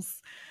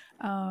angels.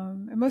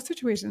 In most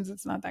situations,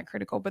 it's not that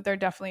critical, but there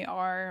definitely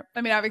are.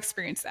 I mean, I've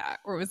experienced that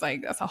where it was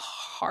like, that's a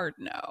hard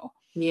no.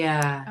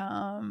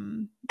 Yeah.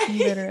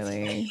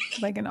 Literally,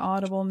 like an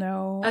audible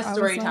no. A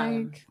story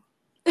time.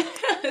 Like,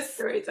 a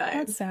story time.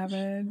 That's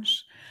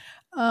savage.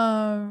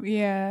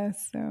 Yeah,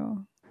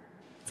 so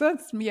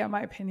that's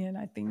my opinion.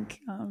 I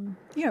think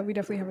we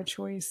definitely have a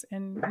choice,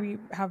 and we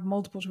have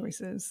multiple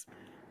choices,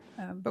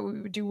 but we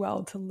would do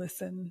well to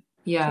listen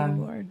to the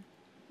Lord.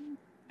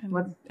 And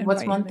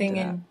what's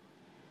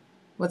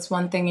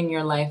one thing in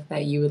your life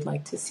that you would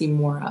like to see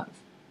more of?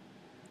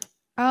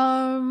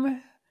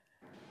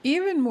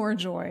 Even more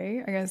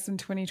joy, I guess, in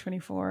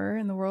 2024,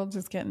 and the world's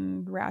just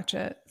getting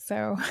ratchet.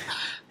 So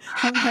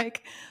I'm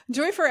like,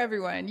 joy for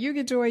everyone. You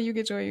get joy, you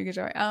get joy, you get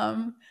joy.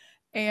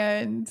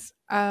 And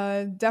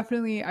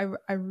definitely,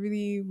 I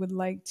really would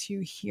like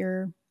to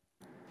hear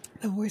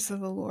the voice of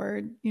the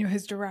Lord,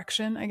 his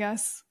direction, I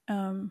guess.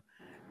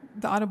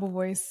 The audible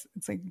voice,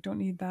 it's like, you don't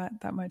need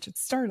that much. It's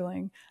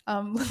startling.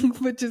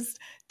 But just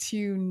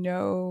to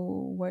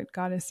know what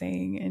God is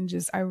saying, and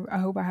just, I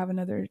hope I have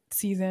another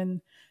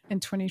season in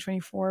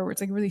 2024 where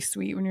it's like really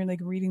sweet when you're like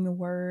reading the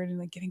word and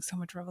like getting so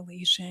much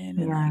revelation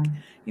and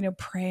like,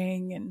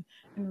 praying and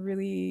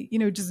really,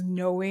 just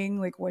knowing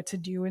like what to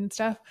do and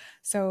stuff.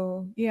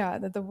 So yeah,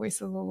 that the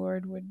voice of the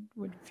Lord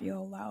would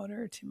feel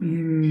louder to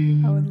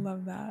me. I would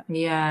love that.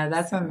 Yeah,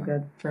 that sounds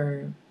good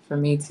for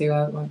me too.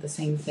 I would want the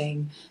same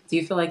thing. Do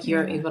you feel like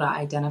you're able to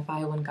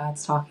identify when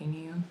God's talking to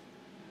you?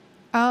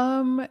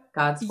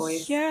 God's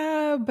voice?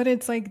 Yeah, but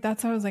it's like,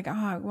 that's how I was like,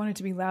 I want it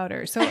to be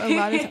louder. So a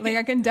lot of like,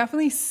 I can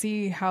definitely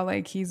see how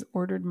like he's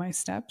ordered my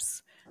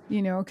steps,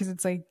 because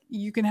it's like,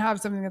 you can have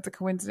something that's a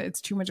coincidence.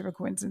 It's too much of a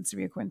coincidence to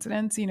be a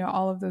coincidence,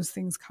 all of those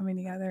things coming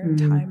together and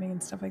timing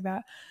and stuff like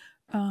that.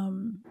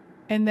 And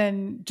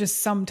then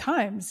just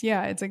sometimes,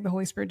 it's like the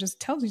Holy Spirit just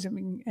tells you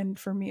something. And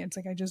for me, it's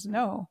like, I just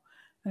know.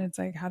 And it's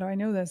like, how do I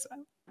know this?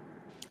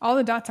 All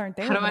the dots aren't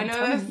there. How do I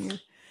know this? You.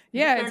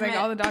 Yeah, it's like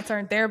all the dots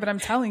aren't there, but I'm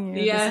telling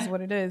you, this is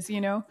what it is,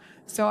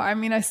 So, I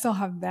mean, I still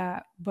have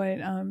that, but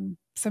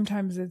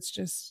sometimes it's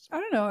just, I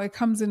don't know, it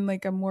comes in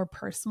like a more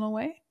personal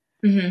way.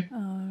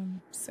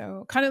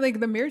 So kind of like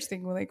the marriage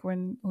thing, like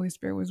when Holy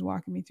Spirit was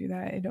walking me through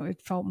that,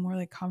 it felt more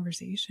like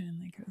conversation,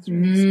 like it was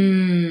really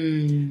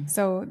sweet.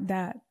 So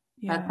that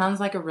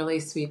sounds like a really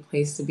sweet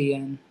place to be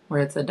in,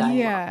 where it's a dialogue.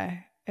 Yeah,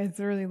 it's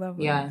really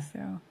lovely.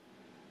 So,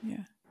 yeah.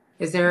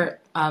 Is there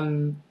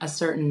a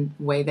certain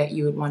way that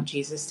you would want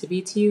Jesus to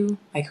be to you?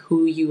 Like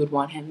who you would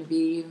want him to be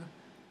to you?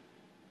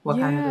 What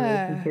kind of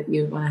relationship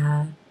you would want to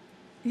have?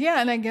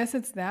 Yeah, and I guess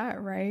it's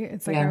that, right?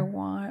 It's like I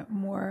want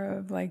more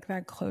of like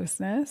that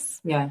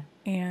closeness. Yeah.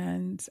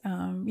 And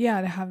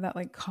to have that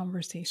like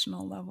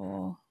conversational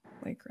level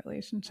like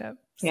relationship.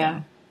 So,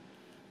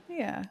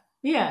 yeah.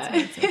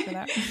 That's for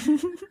that.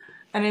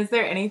 And is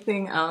there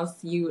anything else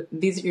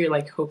these are your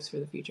like hopes for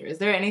the future. Is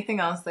there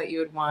anything else that you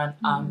would want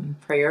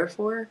prayer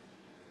for?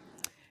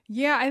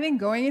 Yeah, I think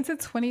going into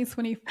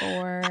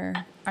 2024,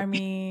 I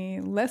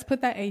mean, let's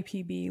put that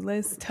APB.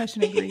 Let's touch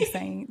and agree,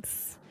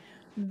 saints,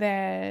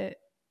 that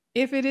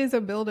if it is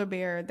a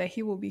Build-A-Bear, that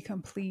he will be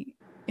complete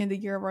in the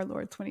year of our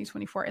Lord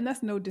 2024. And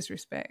that's no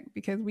disrespect,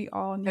 because we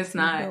all need to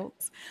be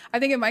built. I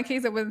think in my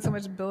case, it wasn't so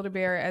much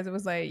Build-A-Bear as it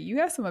was like, you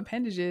have some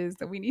appendages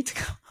that we need to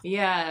go.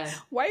 Yeah.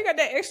 Why you got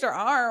that extra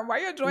arm? Why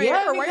your joint?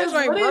 Why your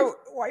joint broke?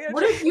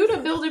 What if you to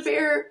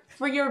Build-A-Bear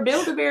for your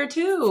Build-A-Bear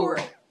too?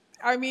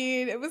 I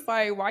mean, it was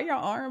like, why your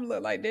arm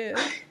look like this?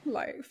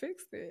 Like,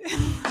 fix it.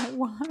 Like,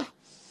 why?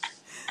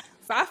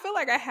 So I feel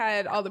like I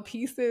had all the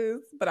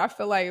pieces, but I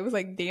feel like it was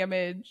like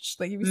damaged.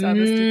 Like if you saw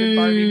the stupid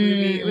Barbie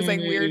movie, it was like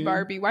weird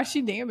Barbie. Why is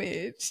she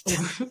damaged?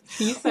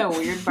 You said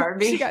weird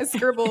Barbie? She got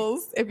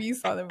scribbles. If you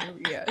saw the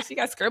movie, she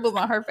got scribbles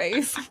on her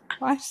face.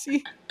 Why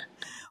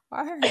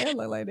her hair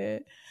look like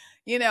that?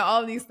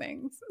 All these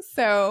things.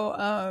 So,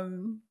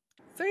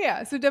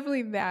 so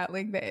definitely that,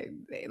 like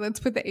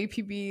let's put the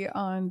APB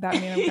on that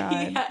man of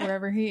God,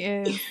 wherever he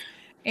is.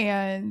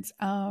 And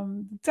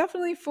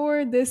definitely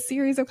for this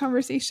series of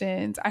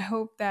conversations, I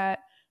hope that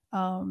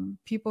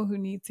people who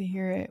need to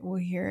hear it will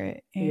hear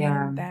it,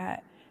 and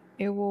that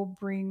it will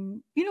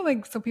bring,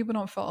 like, so people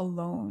don't feel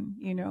alone,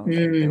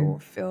 like they will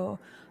feel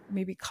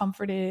maybe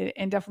comforted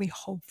and definitely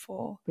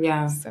hopeful.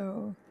 Yeah.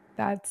 So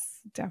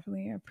that's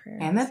definitely a prayer.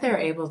 And that they're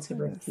able to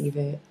receive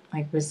it,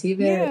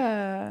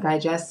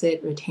 digest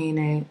it, retain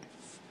it.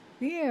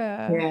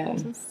 Yeah. So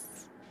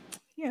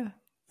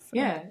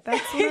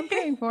that's what I'm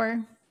praying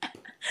for.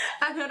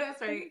 I know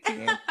that's right.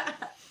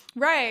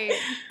 Right.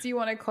 Do you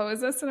want to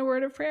close us in a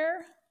word of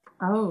prayer?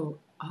 Oh,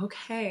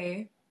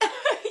 okay.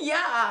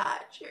 Yeah,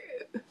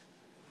 true.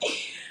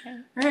 All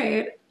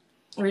right.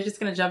 We're just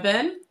going to jump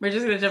in.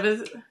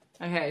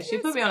 Okay, she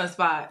put me on the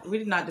spot. We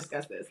did not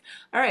discuss this.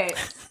 All right.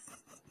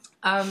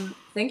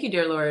 Thank you,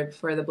 dear Lord,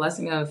 for the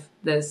blessing of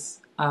this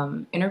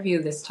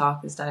interview, this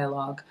talk, this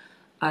dialogue.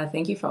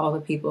 Thank you for all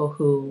the people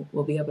who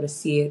will be able to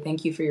see it.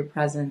 Thank you for your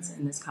presence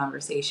in this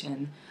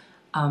conversation,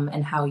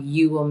 and how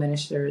you will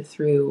minister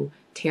through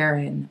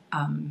Taryn,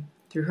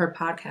 through her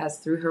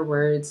podcast, through her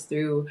words,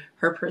 through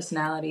her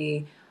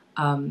personality,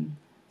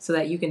 so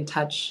that you can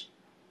touch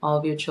all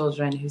of your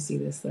children who see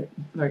this,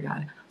 Lord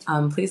God.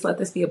 Please let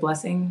this be a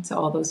blessing to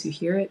all those who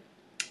hear it.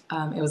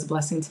 It was a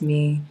blessing to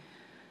me.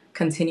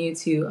 Continue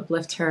to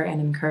uplift her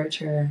and encourage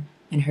her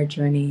in her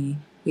journey.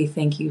 We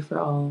thank you for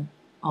all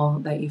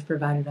that you've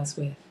provided us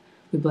with.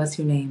 We bless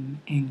your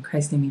name. In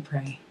Christ's name we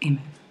pray.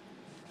 Amen.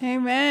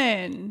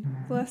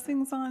 Amen.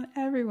 Blessings on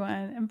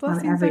everyone, and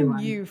blessings on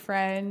you,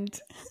 friend.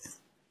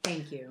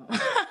 Thank you.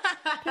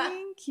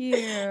 Thank you.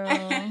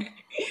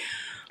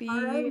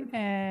 The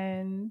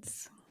end.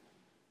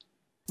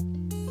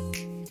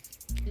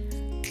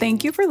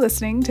 Thank you for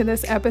listening to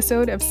this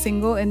episode of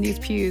Single in These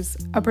Pews,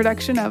 a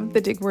production of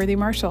the Digworthy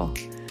Marshall.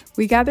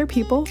 We gather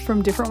people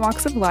from different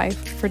walks of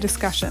life for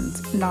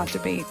discussions, not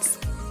debates.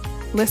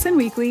 Listen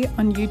weekly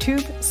on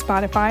YouTube,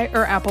 Spotify,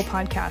 or Apple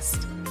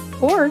Podcasts.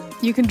 Or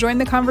you can join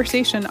the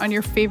conversation on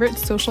your favorite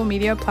social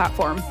media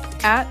platform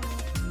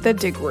 @The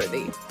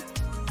Digworthy.